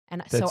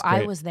 And so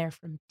I was there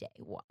from day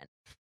one.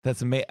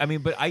 That's amazing. I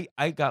mean, but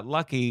I got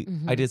lucky.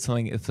 I did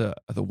something at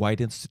the White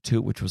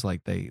Institute, which was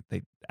like they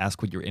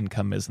ask what your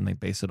income is and they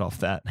base it off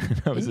that.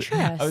 I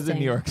was in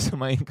New York, so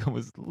my income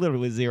was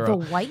literally zero.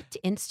 The White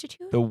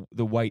Institute?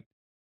 The White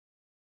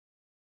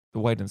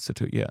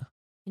Institute, yeah.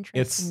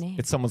 Interesting name.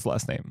 It's someone's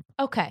last name.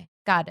 Okay,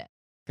 got it.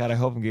 God, I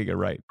hope I'm getting it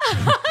right.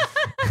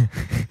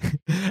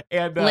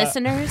 And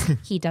listeners,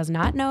 he does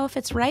not know if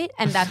it's right,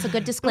 and that's a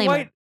good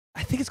disclaimer.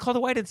 I think it's called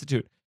the White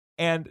Institute.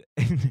 And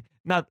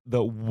not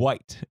the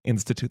White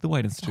Institute, the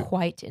White Institute.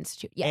 White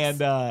Institute, yes.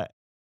 And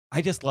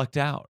I just lucked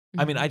out.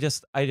 I mean,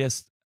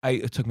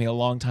 it took me a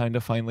long time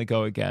to finally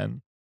go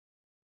again,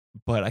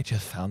 but I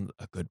just found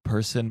a good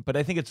person. But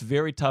I think it's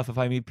very tough if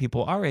I meet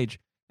people our age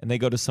and they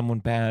go to someone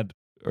bad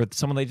or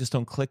someone they just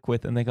don't click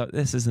with and they go,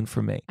 this isn't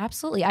for me.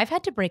 Absolutely. I've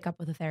had to break up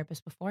with a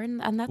therapist before,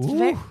 and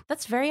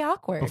that's very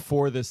awkward.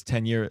 Before this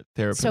 10-year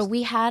therapist. So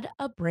we had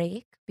a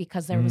break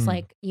because there was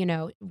like,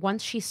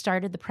 once she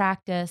started the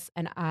practice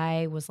and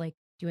I was like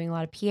doing a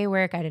lot of PA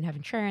work, I didn't have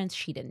insurance,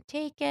 she didn't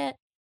take it.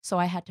 So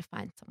I had to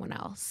find someone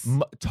else.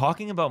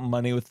 Talking about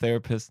money with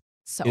therapists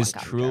is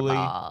truly,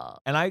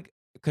 and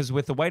because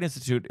with the White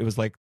Institute, it was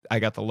like I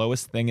got the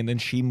lowest thing, and then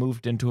she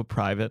moved into a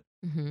private,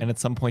 and at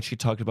some point she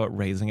talked about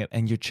raising it,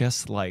 and you're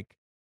just like,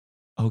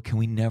 oh, can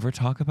we never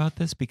talk about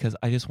this? Because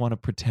I just want to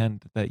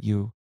pretend that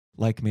you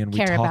like me and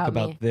we talk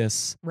about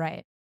this.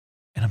 Right.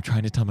 And I'm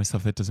trying to tell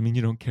myself that doesn't mean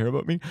you don't care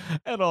about me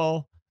at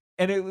all.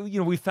 And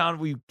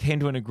we came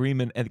to an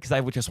agreement, and because I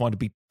would just want to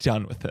be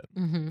done with it.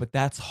 But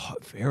that's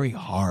very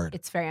hard.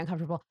 It's very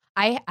uncomfortable.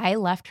 I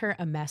left her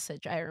a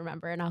message, I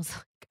remember, and I was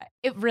like,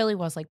 it really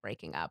was like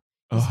breaking up.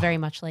 It was very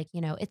much like,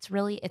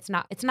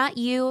 it's not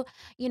you,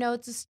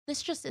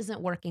 this just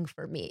isn't working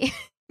for me.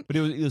 But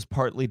it was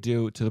partly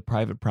due to the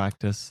private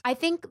practice. I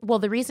think, well,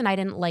 the reason I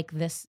didn't like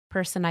this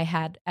person I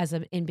had as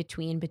an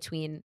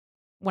between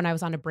when I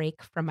was on a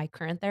break from my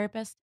current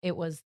therapist, it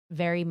was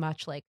very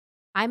much like,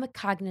 I'm a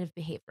cognitive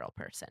behavioral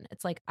person.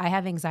 It's like, I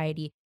have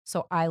anxiety,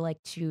 so I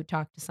like to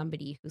talk to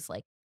somebody who's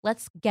like,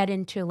 let's get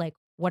into like,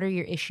 what are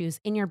your issues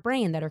in your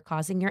brain that are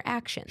causing your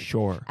actions?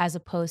 Sure. As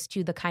opposed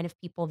to the kind of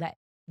people that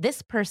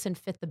this person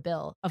fit the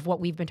bill of what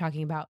we've been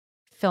talking about,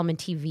 film and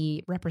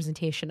TV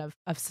representation of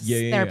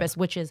therapists,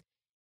 which is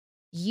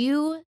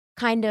you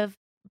kind of,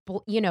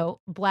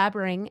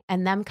 blabbering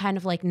and them kind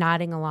of like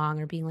nodding along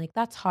or being like,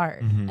 that's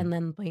hard. And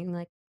then being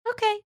like,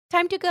 okay,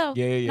 time to go.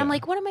 Yeah. And I'm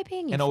like, what am I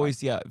paying you and for?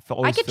 Always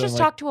I could just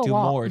talk to a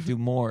wall. Do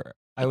more.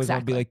 I always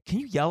want to be like, can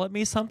you yell at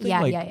me something?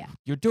 Yeah.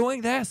 You're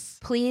doing this.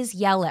 Please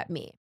yell at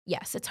me.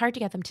 Yes, it's hard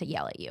to get them to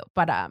yell at you.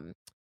 But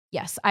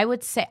yes, I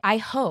would say, I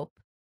hope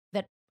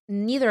that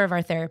neither of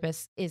our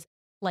therapists is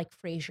like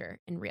Frasier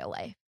in real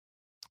life.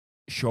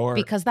 Sure.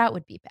 Because that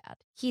would be bad.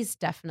 He's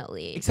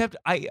definitely. Except,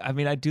 I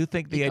mean, I do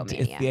think the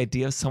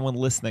idea of someone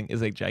listening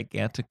is a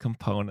gigantic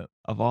component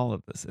of all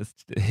of this. It's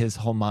his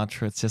whole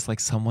mantra. It's just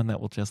like someone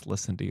that will just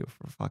listen to you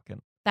for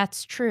fucking.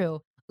 That's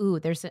true. Ooh,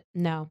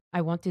 no,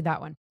 I won't do that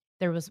one.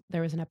 There was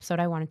an episode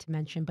I wanted to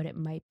mention, but it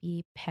might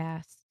be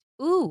past.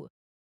 Ooh,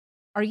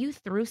 are you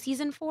through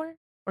season 4?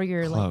 Or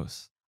you're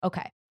close?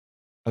 Okay.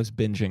 I was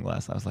binging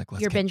last. I was like,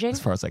 you're binging as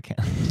far as I can.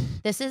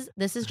 This is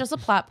just a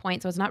plot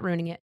point, so it's not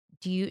ruining it.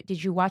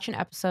 Did you watch an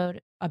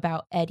episode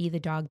about Eddie the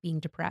dog being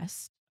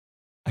depressed?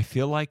 I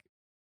feel like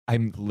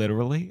I'm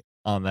literally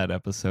on that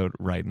episode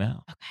right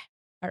now. Okay.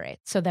 All right.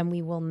 So then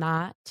I'm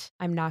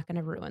not going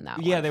to ruin that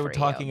one. Yeah, they were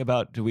talking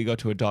about, do we go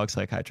to a dog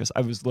psychiatrist?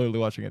 I was literally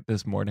watching it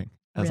this morning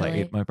as I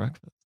ate my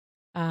breakfast.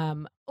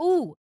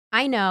 Oh,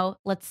 I know.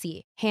 Let's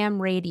see.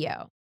 Ham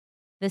Radio.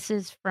 This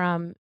is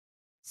from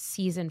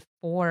season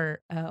 4.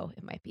 Oh,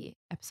 it might be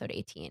episode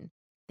 18.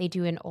 They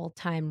do an old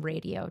time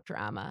radio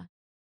drama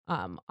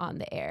on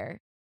the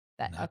air.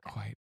 Not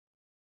quite.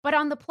 But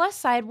on the plus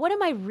side, what am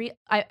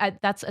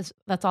that's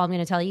all I'm going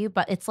to tell you.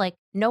 But it's like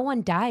no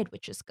one died,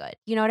 which is good.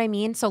 You know what I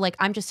mean? So like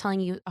I'm just telling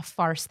you a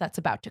farce that's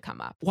about to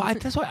come up. Well,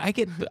 that's why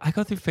I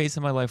go through phase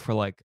in my life where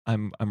like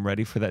I'm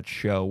ready for that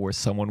show where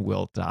someone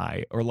will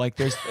die, or like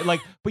there's like,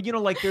 but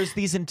like there's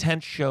these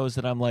intense shows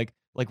that I'm like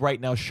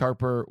right now,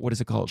 what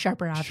is it called?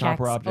 Sharper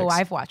Objects. Oh,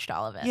 I've watched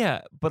all of it.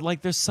 Yeah, but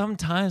like there's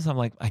sometimes I'm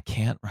like, I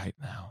can't right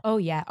now. Oh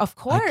yeah, of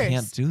course. I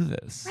can't do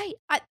this. Right.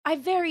 I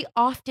very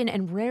often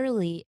and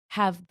rarely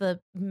have the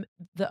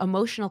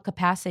emotional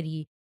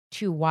capacity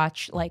to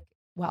watch like,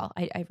 well,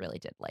 I really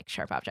did like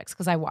Sharp Objects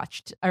because I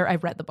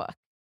read the book.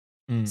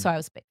 So I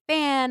was a big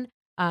fan.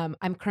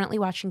 I'm currently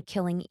watching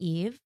Killing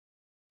Eve.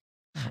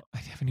 Oh, I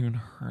haven't even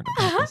heard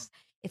about this.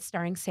 It's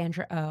starring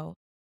Sandra Oh.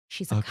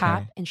 She's a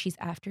cop and she's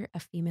after a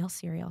female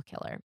serial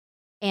killer.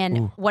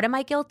 And what am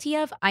I guilty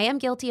of? I am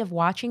guilty of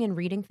watching and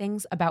reading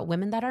things about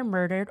women that are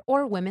murdered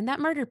or women that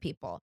murder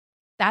people.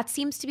 That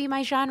seems to be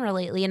my genre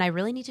lately, and I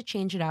really need to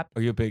change it up.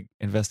 Are you a big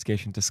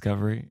investigation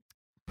discovery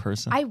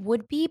person? I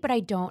would be, but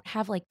I don't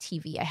have like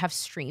TV. I have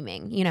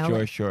streaming,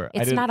 Sure.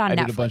 It's not on Netflix. I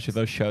did a bunch of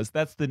those shows.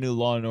 That's the new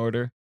Law and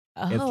Order.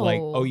 Oh. It's like,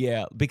 oh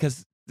yeah,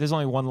 because there's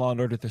only one Law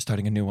and Order. They're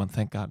starting a new one,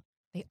 thank God.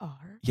 They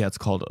are? Yeah, it's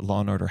called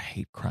Law and Order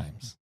Hate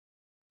Crimes.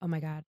 Oh my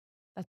God.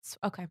 That's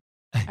okay.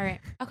 All right.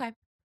 Okay.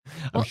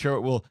 I'm sure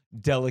it will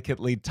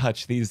delicately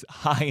touch these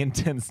high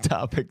intense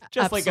topics,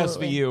 just absolutely.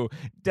 like SVU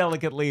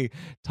delicately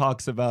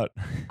talks about.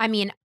 I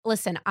mean,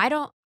 listen, I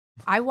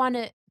want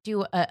to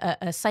do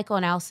a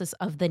psychoanalysis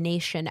of the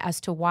nation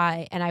as to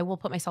why, and I will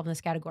put myself in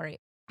this category.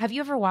 Have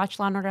you ever watched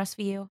Law & Order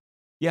SVU?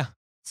 Yeah.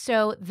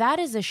 So that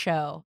is a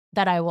show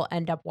that I will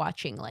end up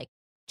watching like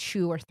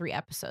 2 or 3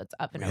 episodes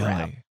up in a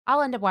row.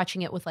 I'll end up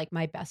watching it with like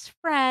my best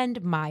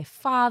friend, my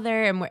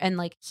father, and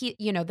like he,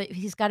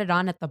 he's got it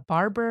on at the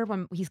barber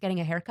when he's getting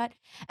a haircut,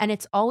 and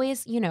it's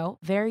always,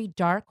 very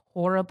dark,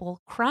 horrible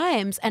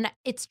crimes, and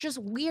it's just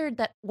weird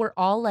that we're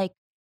all like,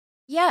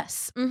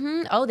 yes,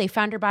 oh, they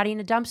found her body in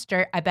a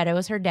dumpster. I bet it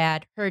was her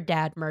dad. Her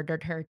dad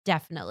murdered her,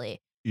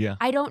 definitely. Yeah.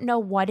 I don't know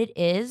what it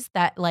is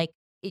that like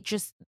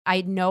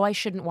I know I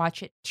shouldn't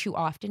watch it too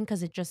often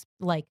because it just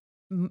like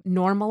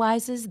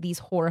normalizes these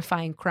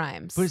horrifying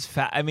crimes. But it's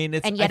I mean,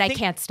 it's and yet I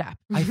can't stop.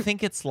 I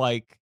think it's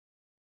like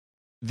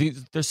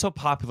they're so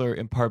popular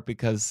in part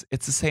because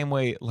it's the same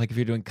way. Like if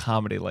you're doing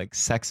comedy, like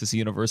sex is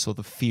universal,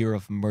 the fear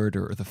of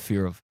murder or the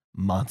fear of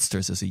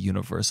monsters is a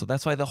universal.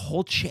 That's why the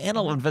whole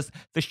channel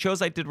the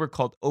shows I did were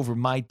called Over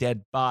My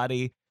Dead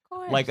Body.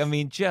 Like I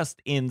mean,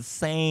 just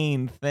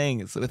insane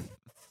things with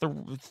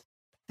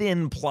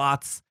thin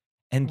plots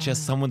and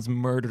just someone's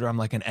murdered. I'm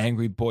like an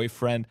angry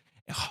boyfriend.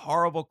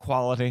 Horrible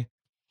quality.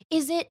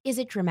 Is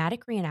it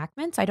dramatic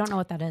reenactments? I don't know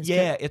what that is.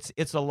 Yeah,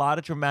 it's a lot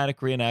of dramatic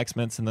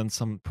reenactments and then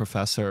some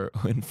professor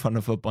in front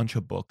of a bunch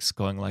of books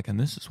going like, and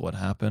this is what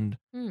happened.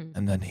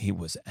 And then he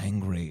was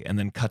angry. And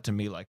then cut to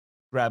me like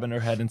grabbing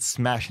her head and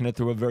smashing it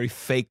through a very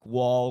fake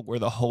wall where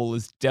the hole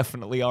is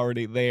definitely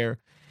already there.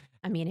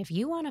 I mean, if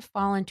you want to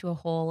fall into a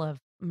hole of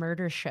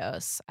murder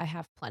shows, I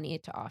have plenty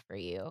to offer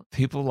you.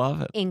 People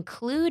love it.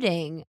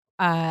 Including,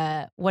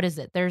 what is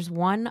it? There's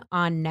one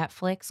on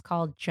Netflix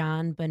called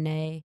John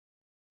Bonet.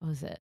 What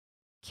was it?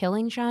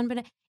 Killing John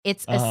Bonet.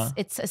 It's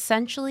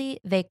essentially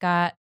they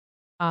got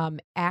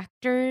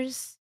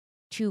actors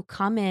to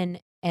come in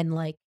and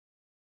like,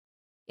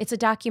 it's a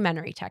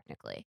documentary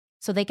technically.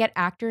 So they get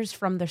actors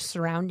from the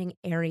surrounding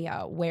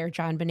area where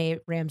John Bonet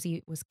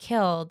Ramsey was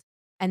killed,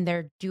 and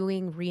they're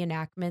doing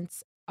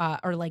reenactments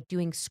or like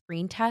doing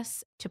screen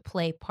tests to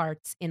play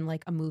parts in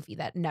like a movie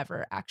that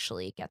never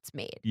actually gets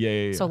made.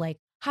 Yeah. So like,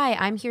 hi,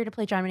 I'm here to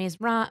play John Bonet's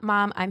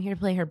mom. I'm here to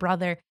play her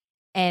brother.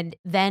 And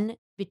then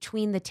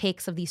between the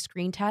takes of these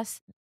screen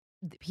tests,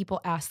 people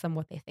ask them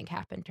what they think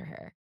happened to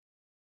her.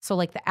 So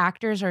like the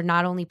actors are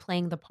not only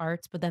playing the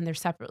parts, but then they're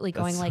separately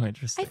going like,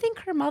 I think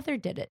her mother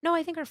did it. No,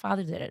 I think her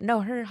father did it.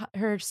 No,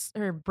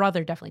 her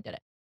brother definitely did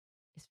it.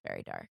 It's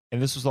very dark.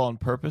 And this was all on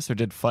purpose, or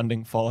did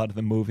funding fall out of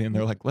the movie and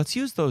they're like, let's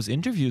use those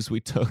interviews we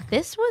took?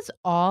 This was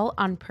all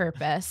on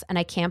purpose, and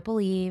I can't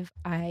believe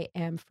I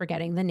am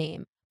forgetting the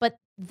name. But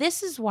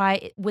this is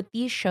why with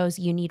these shows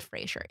you need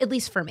Frasier, at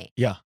least for me.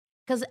 Yeah.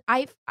 Because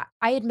I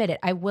admit it,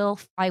 I will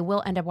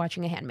end up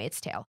watching A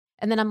Handmaid's Tale.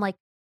 And then I'm like,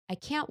 I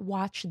can't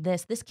watch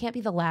this. This can't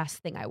be the last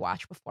thing I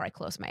watch before I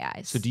close my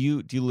eyes. So do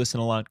you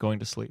listen a lot going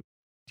to sleep?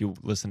 Do you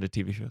listen to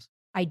TV shows?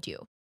 I do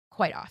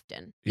quite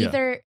often.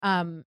 Yeah.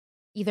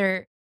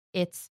 Either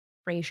it's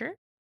Frasier,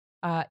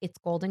 it's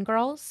Golden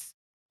Girls,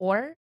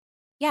 or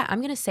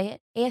I'm gonna say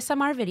it,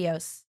 ASMR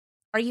videos.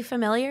 Are you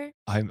familiar?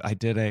 I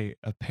did a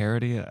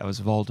parody. I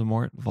was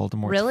Voldemort's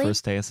Really?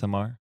 first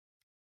ASMR.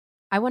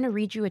 I want to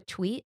read you a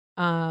tweet.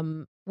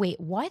 Wait,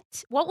 what?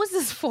 What was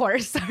this for?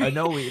 Sorry. I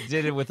know we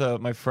did it with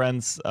my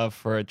friends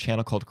for a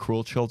channel called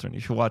Cruel Children. You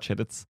should watch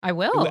it. I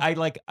will.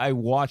 I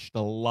watched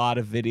a lot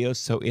of videos,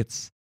 so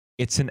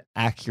it's an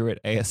accurate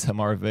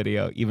ASMR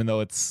video, even though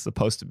it's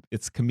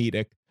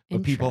comedic.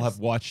 But people have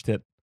watched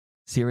it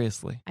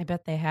seriously. I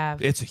bet they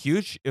have. It's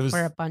huge. It was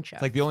for a bunch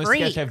of like the only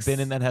freaks. sketch I've been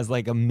in that has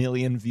like 1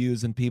 million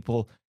views, and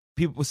people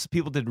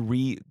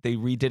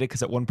redid it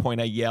because at one point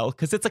I yelled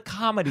because it's a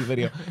comedy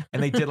video,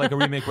 and they did like a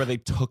remake where they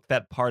took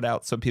that part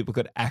out so people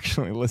could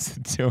actually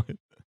listen to it.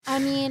 I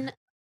mean,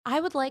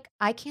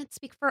 I can't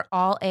speak for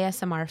all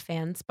ASMR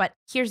fans, but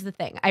here's the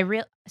thing. I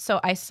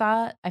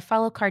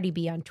follow Cardi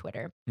B on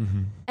Twitter,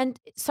 and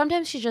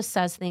sometimes she just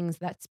says things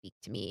that speak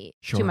to me,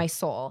 to my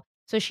soul.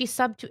 So she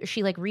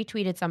like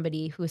retweeted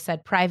somebody who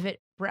said private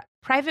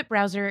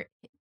browser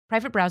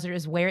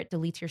is where it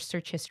deletes your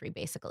search history,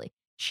 basically.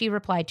 She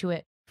replied to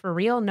it, for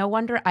real, no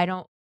wonder I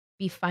don't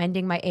be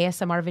finding my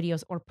ASMR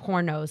videos or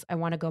pornos I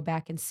want to go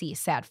back and see,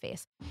 sad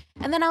face.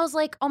 And then I was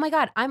like, oh my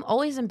God, I'm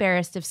always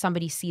embarrassed if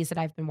somebody sees that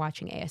I've been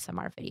watching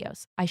ASMR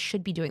videos. I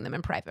should be doing them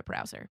in private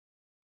browser.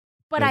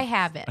 But I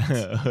haven't.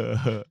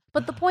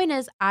 But the point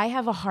is, I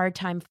have a hard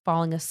time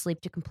falling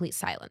asleep to complete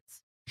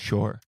silence.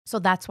 Sure. So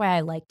that's why I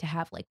like to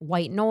have like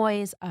white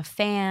noise, a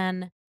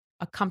fan,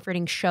 a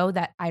comforting show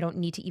that I don't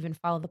need to even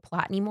follow the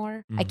plot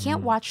anymore. I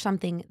can't watch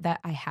something that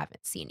I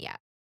haven't seen yet.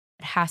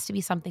 It has to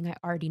be something I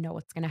already know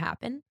what's going to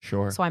happen.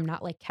 Sure. So I'm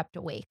not like kept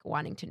awake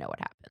wanting to know what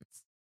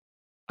happens.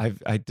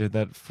 I did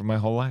that for my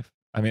whole life.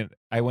 I mean,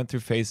 I went through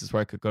phases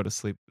where I could go to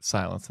sleep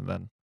silence, and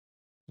then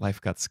life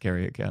got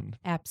scary again.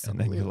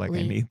 Absolutely. And then you're like,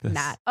 I need this.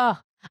 Not. Oh,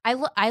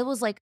 I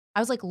was like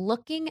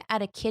looking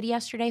at a kid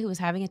yesterday who was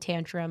having a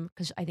tantrum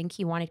because I think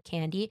he wanted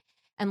candy.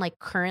 And like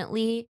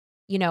currently,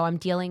 I'm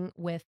dealing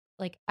with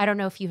like, I don't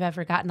know if you've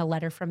ever gotten a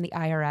letter from the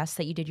IRS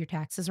that you did your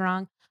taxes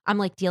wrong. I'm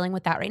like dealing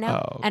with that right now.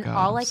 Oh And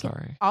God, I'm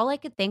sorry. all I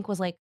could think was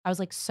like, I was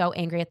like so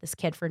angry at this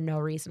kid for no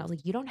reason. I was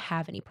like, you don't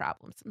have any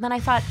problems. And then I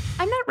thought,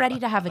 I'm not ready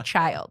to have a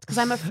child because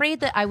I'm afraid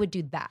that I would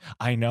do that.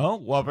 I know.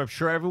 Well, I'm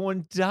sure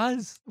everyone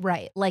does.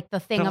 Right. Like the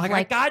thing They're of like,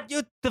 like, I got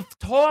you the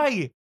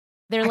toy.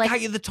 they're I like,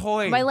 got you the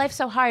toy. my life's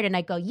so hard. And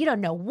I go, you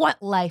don't know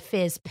what life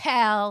is,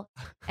 pal.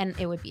 And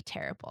it would be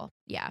terrible.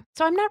 Yeah.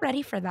 So I'm not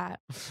ready for that.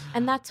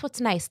 And that's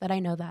what's nice that I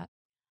know that.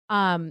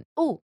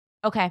 Oh,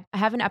 okay. I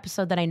have an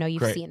episode that I know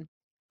you've Great. seen.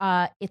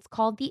 It's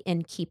called The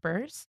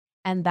Innkeepers.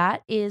 And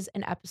that is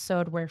an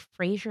episode where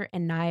Frasier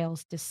and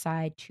Niles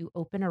decide to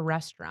open a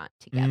restaurant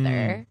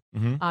together,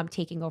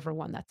 taking over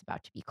one that's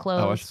about to be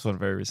closed. I watched this one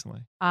very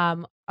recently.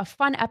 A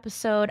fun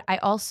episode.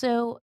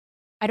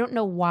 I don't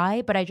know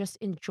why, but I just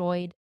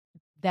enjoyed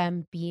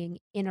them being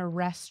in a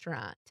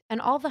restaurant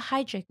and all the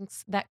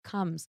hijinks that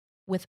comes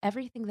with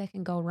everything that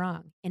can go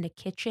wrong in a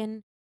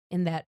kitchen,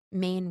 in that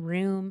main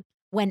room,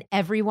 when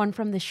everyone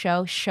from the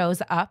show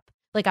shows up.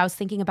 Like I was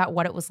thinking about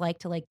what it was like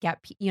to like get,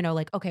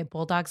 like, okay,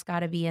 Bulldog's got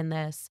to be in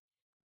this,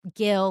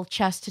 Gil,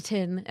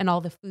 Chesterton, and all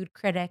the food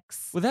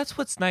critics. Well, that's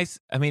what's nice.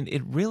 I mean,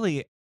 it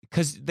really,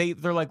 because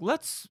they're like,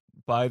 let's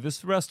buy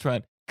this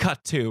restaurant.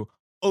 Cut to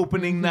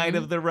opening night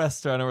of the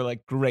restaurant. And we're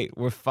like, great,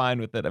 we're fine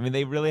with it. I mean,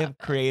 they really have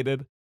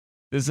created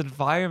this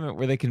environment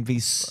where they can be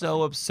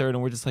so absurd.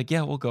 And we're just like,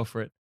 yeah, we'll go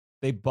for it.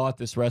 They bought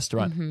this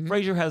restaurant.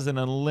 Frasier has an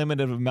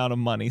unlimited amount of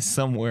money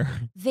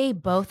somewhere. They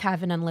both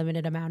have an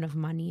unlimited amount of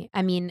money.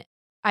 I mean,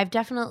 I've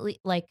definitely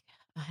I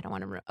don't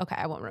want to okay,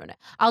 I won't ruin it.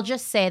 I'll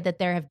just say that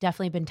there have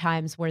definitely been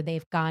times where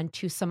they've gone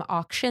to some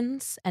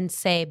auctions and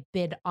say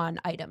bid on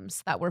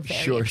items that were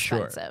very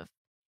expensive. Sure.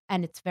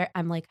 And it's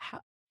I'm like,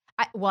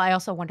 I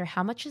also wonder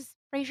how much is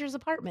Frasier's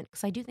apartment?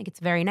 Because I do think it's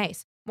very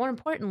nice. More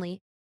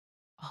importantly,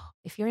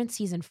 if you're in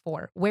season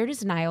 4, where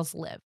does Niles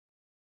live?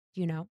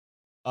 Do you know?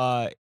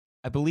 I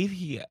believe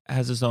he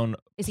has his own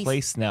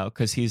place now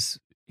because he's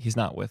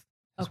not with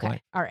his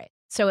wife. All right.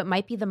 So it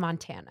might be the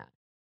Montana.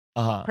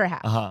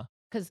 Perhaps.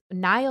 Because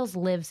Niles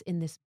lives in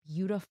this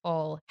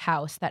beautiful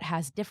house that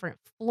has different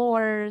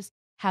floors,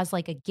 has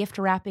like a gift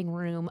wrapping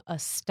room, a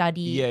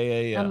study.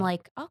 Yeah. I'm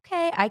like,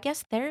 okay, I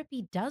guess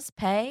therapy does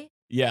pay.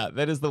 Yeah,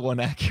 that is the one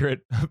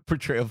accurate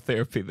portrayal of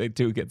therapy. They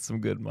do get some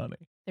good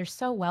money. They're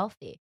so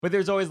wealthy. But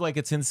there's always like,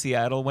 it's in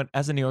Seattle.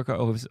 As a New Yorker,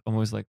 I'm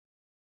always like,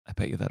 I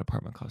bet you that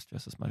apartment costs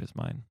just as much as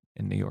mine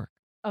in New York.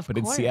 But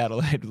in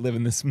Seattle, I'd live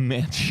in this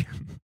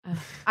mansion.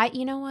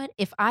 You know what?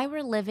 If I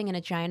were living in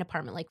a giant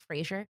apartment like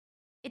Frasier,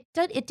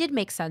 it did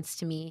make sense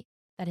to me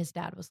that his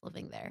dad was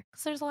living there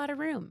because there's a lot of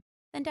room.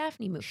 Then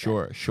Daphne moved.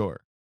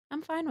 Sure.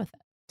 I'm fine with it.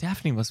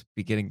 Daphne must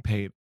be getting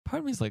paid. Part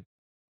of me is like,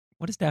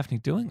 what is Daphne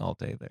doing all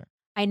day there?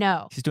 I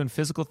know. She's doing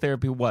physical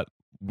therapy,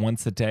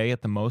 once a day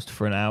at the most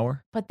for an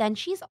hour? But then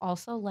she's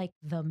also like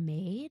the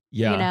maid.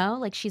 Yeah.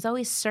 Like she's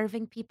always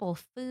serving people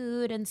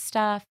food and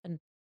stuff. And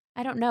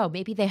I don't know,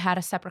 maybe they had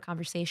a separate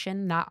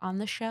conversation, not on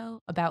the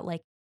show, about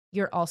like,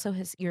 you're a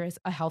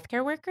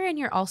healthcare worker and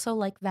you're also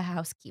like the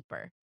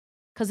housekeeper.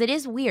 Because it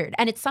is weird.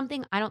 And it's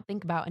something I don't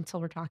think about until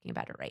we're talking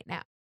about it right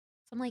now.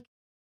 So I'm like,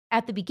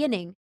 at the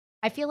beginning,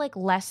 I feel like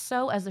less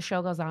so as the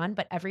show goes on,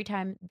 but every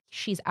time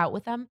she's out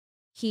with them,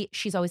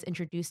 she's always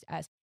introduced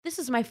as, this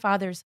is my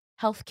father's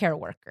healthcare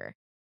worker.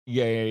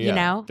 Yeah. You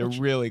know? They're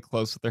really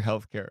close with their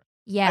healthcare.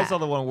 Yeah. I saw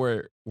the one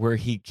where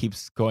he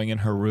keeps going in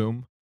her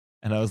room.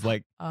 And I was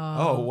like,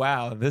 oh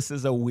wow, this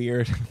is a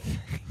weird thing.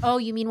 Oh,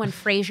 you mean when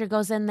Frasier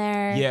goes in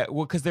there? Yeah,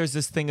 well, because there's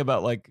this thing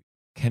about like,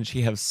 can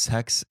she have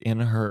sex in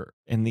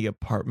the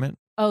apartment?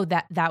 Oh,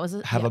 that was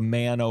a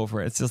man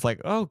over. It's just like,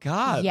 oh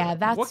God.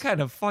 Yeah, what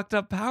kind of fucked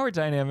up power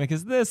dynamic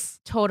is this?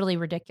 Totally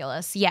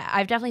ridiculous. Yeah,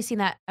 I've definitely seen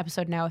that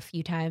episode now a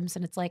few times,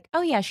 and it's like,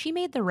 oh yeah, she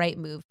made the right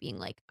move, being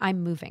like,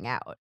 I'm moving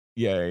out.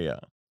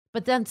 Yeah.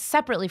 But then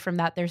separately from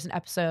that, there's an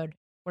episode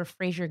where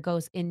Frasier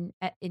goes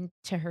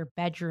into her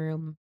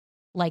bedroom,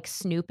 like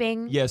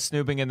snooping. Yeah,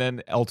 snooping, and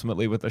then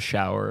ultimately with a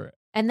shower.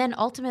 And then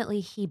ultimately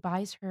he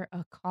buys her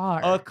a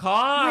car. A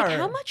car! Like,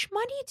 how much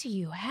money do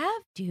you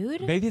have,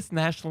 dude? Maybe it's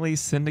nationally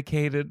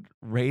syndicated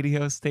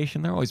radio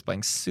station. They're always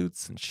buying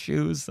suits and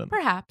shoes.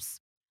 Perhaps.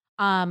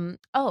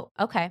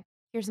 Okay.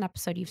 Here's an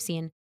episode you've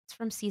seen. It's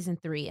from season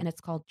 3, and it's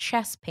called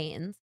Chess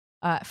Pains.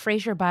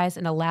 Frasier buys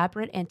an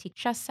elaborate antique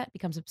chess set,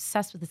 becomes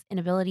obsessed with his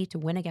inability to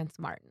win against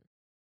Martin.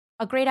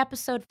 A great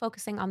episode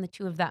focusing on the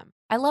two of them.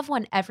 I love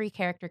when every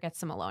character gets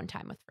some alone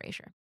time with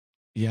Frasier.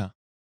 Yeah.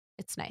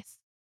 It's nice.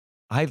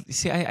 I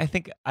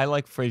think I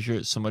like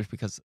Frasier so much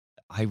because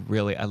I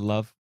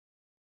love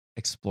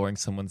exploring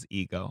someone's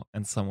ego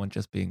and someone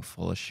just being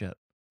full of shit.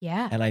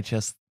 Yeah. And I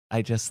just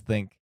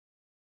think,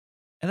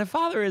 and the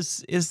father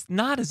is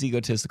not as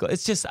egotistical.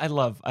 It's just I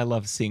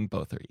love seeing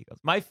both their egos.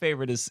 My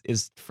favorite is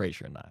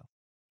Frasier and Niles.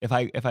 If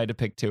I had to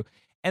pick two,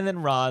 and then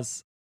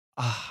Roz.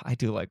 I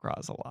do like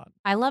Roz a lot.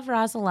 I love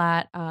Roz a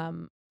lot.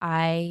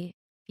 I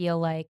feel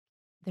like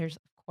there's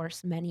of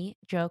course many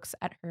jokes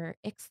at her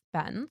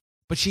expense.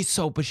 But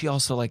she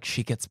also like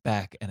she gets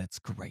back and it's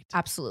great.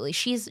 Absolutely.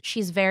 She's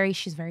very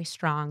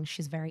strong.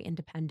 She's very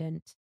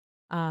independent.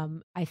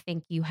 I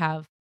think you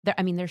have,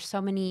 there's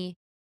so many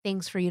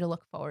things for you to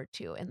look forward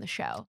to in the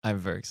show. I'm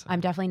very excited.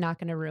 I'm definitely not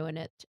going to ruin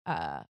it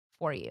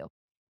for you.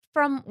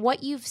 From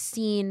what you've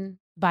seen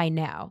by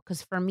now,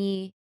 because for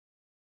me,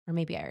 or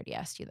maybe I already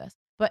asked you this,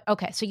 but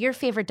okay, so your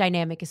favorite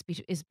dynamic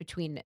is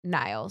between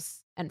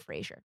Niles and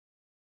Frasier.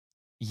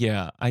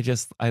 Yeah, I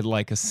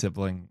like a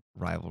sibling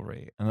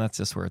rivalry, and that's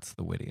just where it's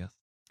the wittiest.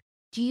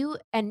 Do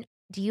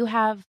you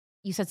have,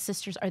 you said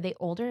sisters, are they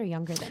older or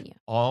younger than you?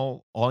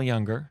 All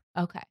younger.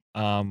 Okay.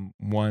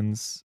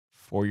 One's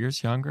 4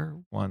 years younger.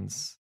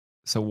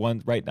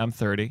 Right, I'm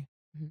 30.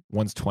 Mm-hmm.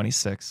 One's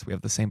 26. We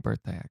have the same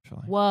birthday,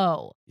 actually.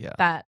 Whoa. Yeah.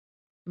 That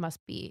must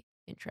be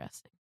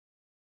interesting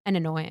and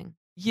annoying.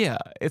 Yeah,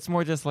 it's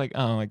more just like,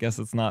 oh, I guess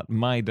it's not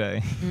my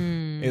day.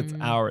 It's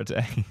our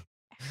day.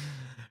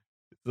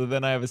 So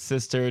then I have a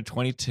sister,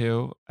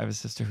 22. I have a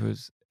sister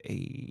who's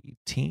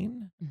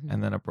 18,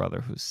 and then a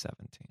brother who's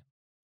 17.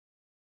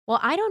 Well,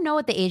 I don't know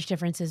what the age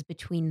difference is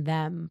between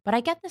them, but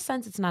I get the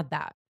sense it's not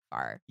that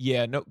far.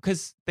 Yeah, no,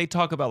 because they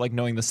talk about like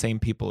knowing the same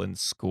people in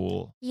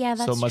school. Yeah,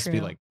 that's true. So it must be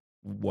true. like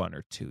 1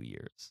 or 2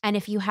 years. And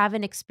if you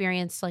haven't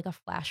experienced like a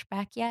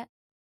flashback yet,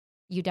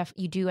 you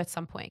do at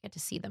some point get to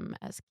see them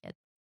as kids.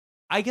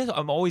 I guess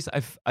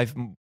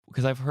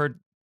because I've heard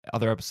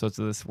other episodes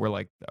of this where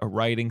like a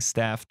writing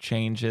staff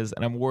changes,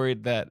 and I'm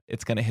worried that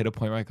it's going to hit a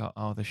point where I go,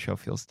 oh, the show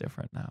feels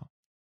different now.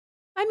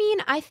 I mean,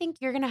 I think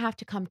you're going to have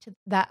to come to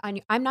that on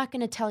you. I'm not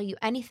going to tell you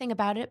anything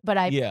about it, but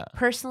I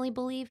personally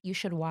believe you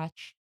should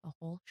watch the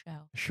whole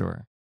show.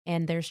 Sure.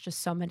 And there's just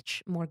so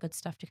much more good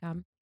stuff to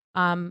come.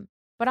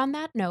 But on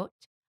that note,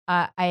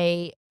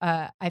 I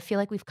feel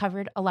like we've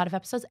covered a lot of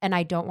episodes, and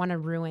I don't want to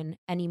ruin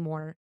any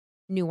more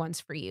new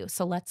ones for you.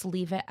 So let's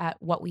leave it at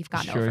what we've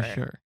gotten over.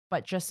 Sure.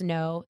 But just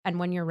know, and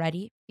when you're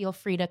ready, feel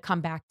free to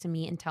come back to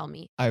me and tell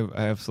me. I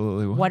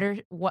absolutely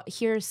will.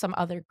 Here's some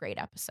other great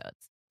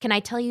episodes. Can I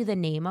tell you the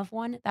name of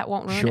one that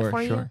won't ruin it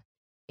for you?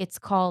 It's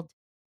called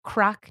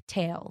Croc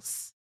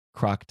Tales.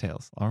 Croc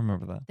Tales. I'll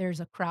remember that. There's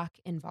a croc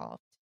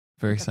involved.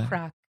 Very exciting.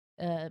 Croc.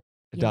 A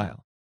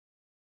dial.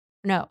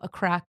 No, a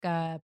croc.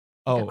 A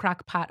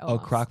crock pot.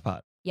 Almost. Oh, crock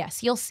pot.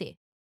 Yes, you'll see.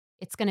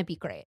 It's going to be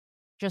great.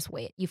 Just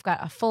wait. You've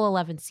got a full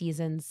 11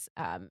 seasons.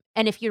 And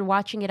if you're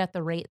watching it at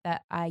the rate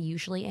that I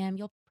usually am,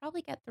 you'll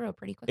probably get through it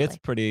pretty quickly. It's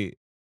pretty.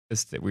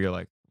 Where you're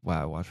like,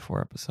 wow, I watched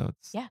 4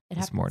 episodes. Yeah,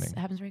 this morning. It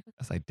happens very quickly.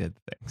 As I did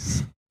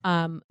things.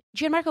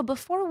 Gianmarco,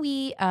 before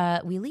we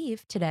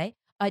leave today,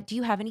 do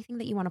you have anything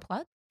that you want to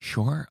plug?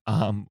 Sure.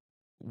 My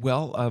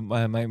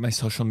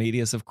social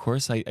medias, of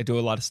course. I do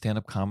a lot of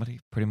stand-up comedy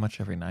pretty much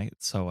every night.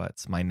 So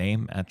it's my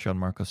name at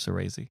Gianmarco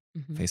Ceresi.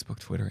 Facebook,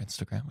 Twitter,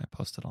 Instagram. I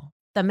post it all.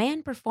 The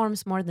man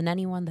performs more than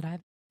anyone that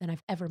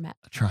I've ever met.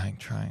 Trying.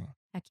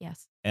 Heck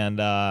yes. And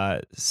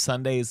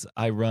Sundays,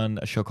 I run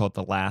a show called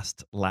The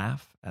Last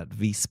Laugh at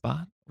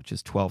V-Spot, which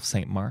is 12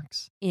 St.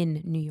 Mark's.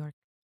 In New York.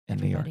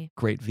 New York.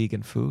 Great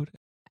vegan food.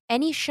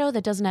 Any show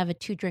that doesn't have a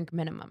 2-drink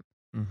minimum,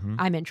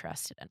 I'm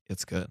interested in.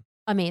 It's good.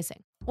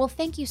 Amazing. Well,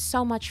 thank you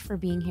so much for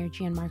being here,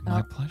 Gianmarco.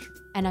 My pleasure.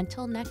 And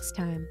until next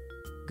time,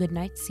 good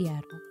night,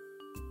 Seattle.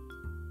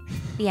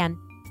 The end.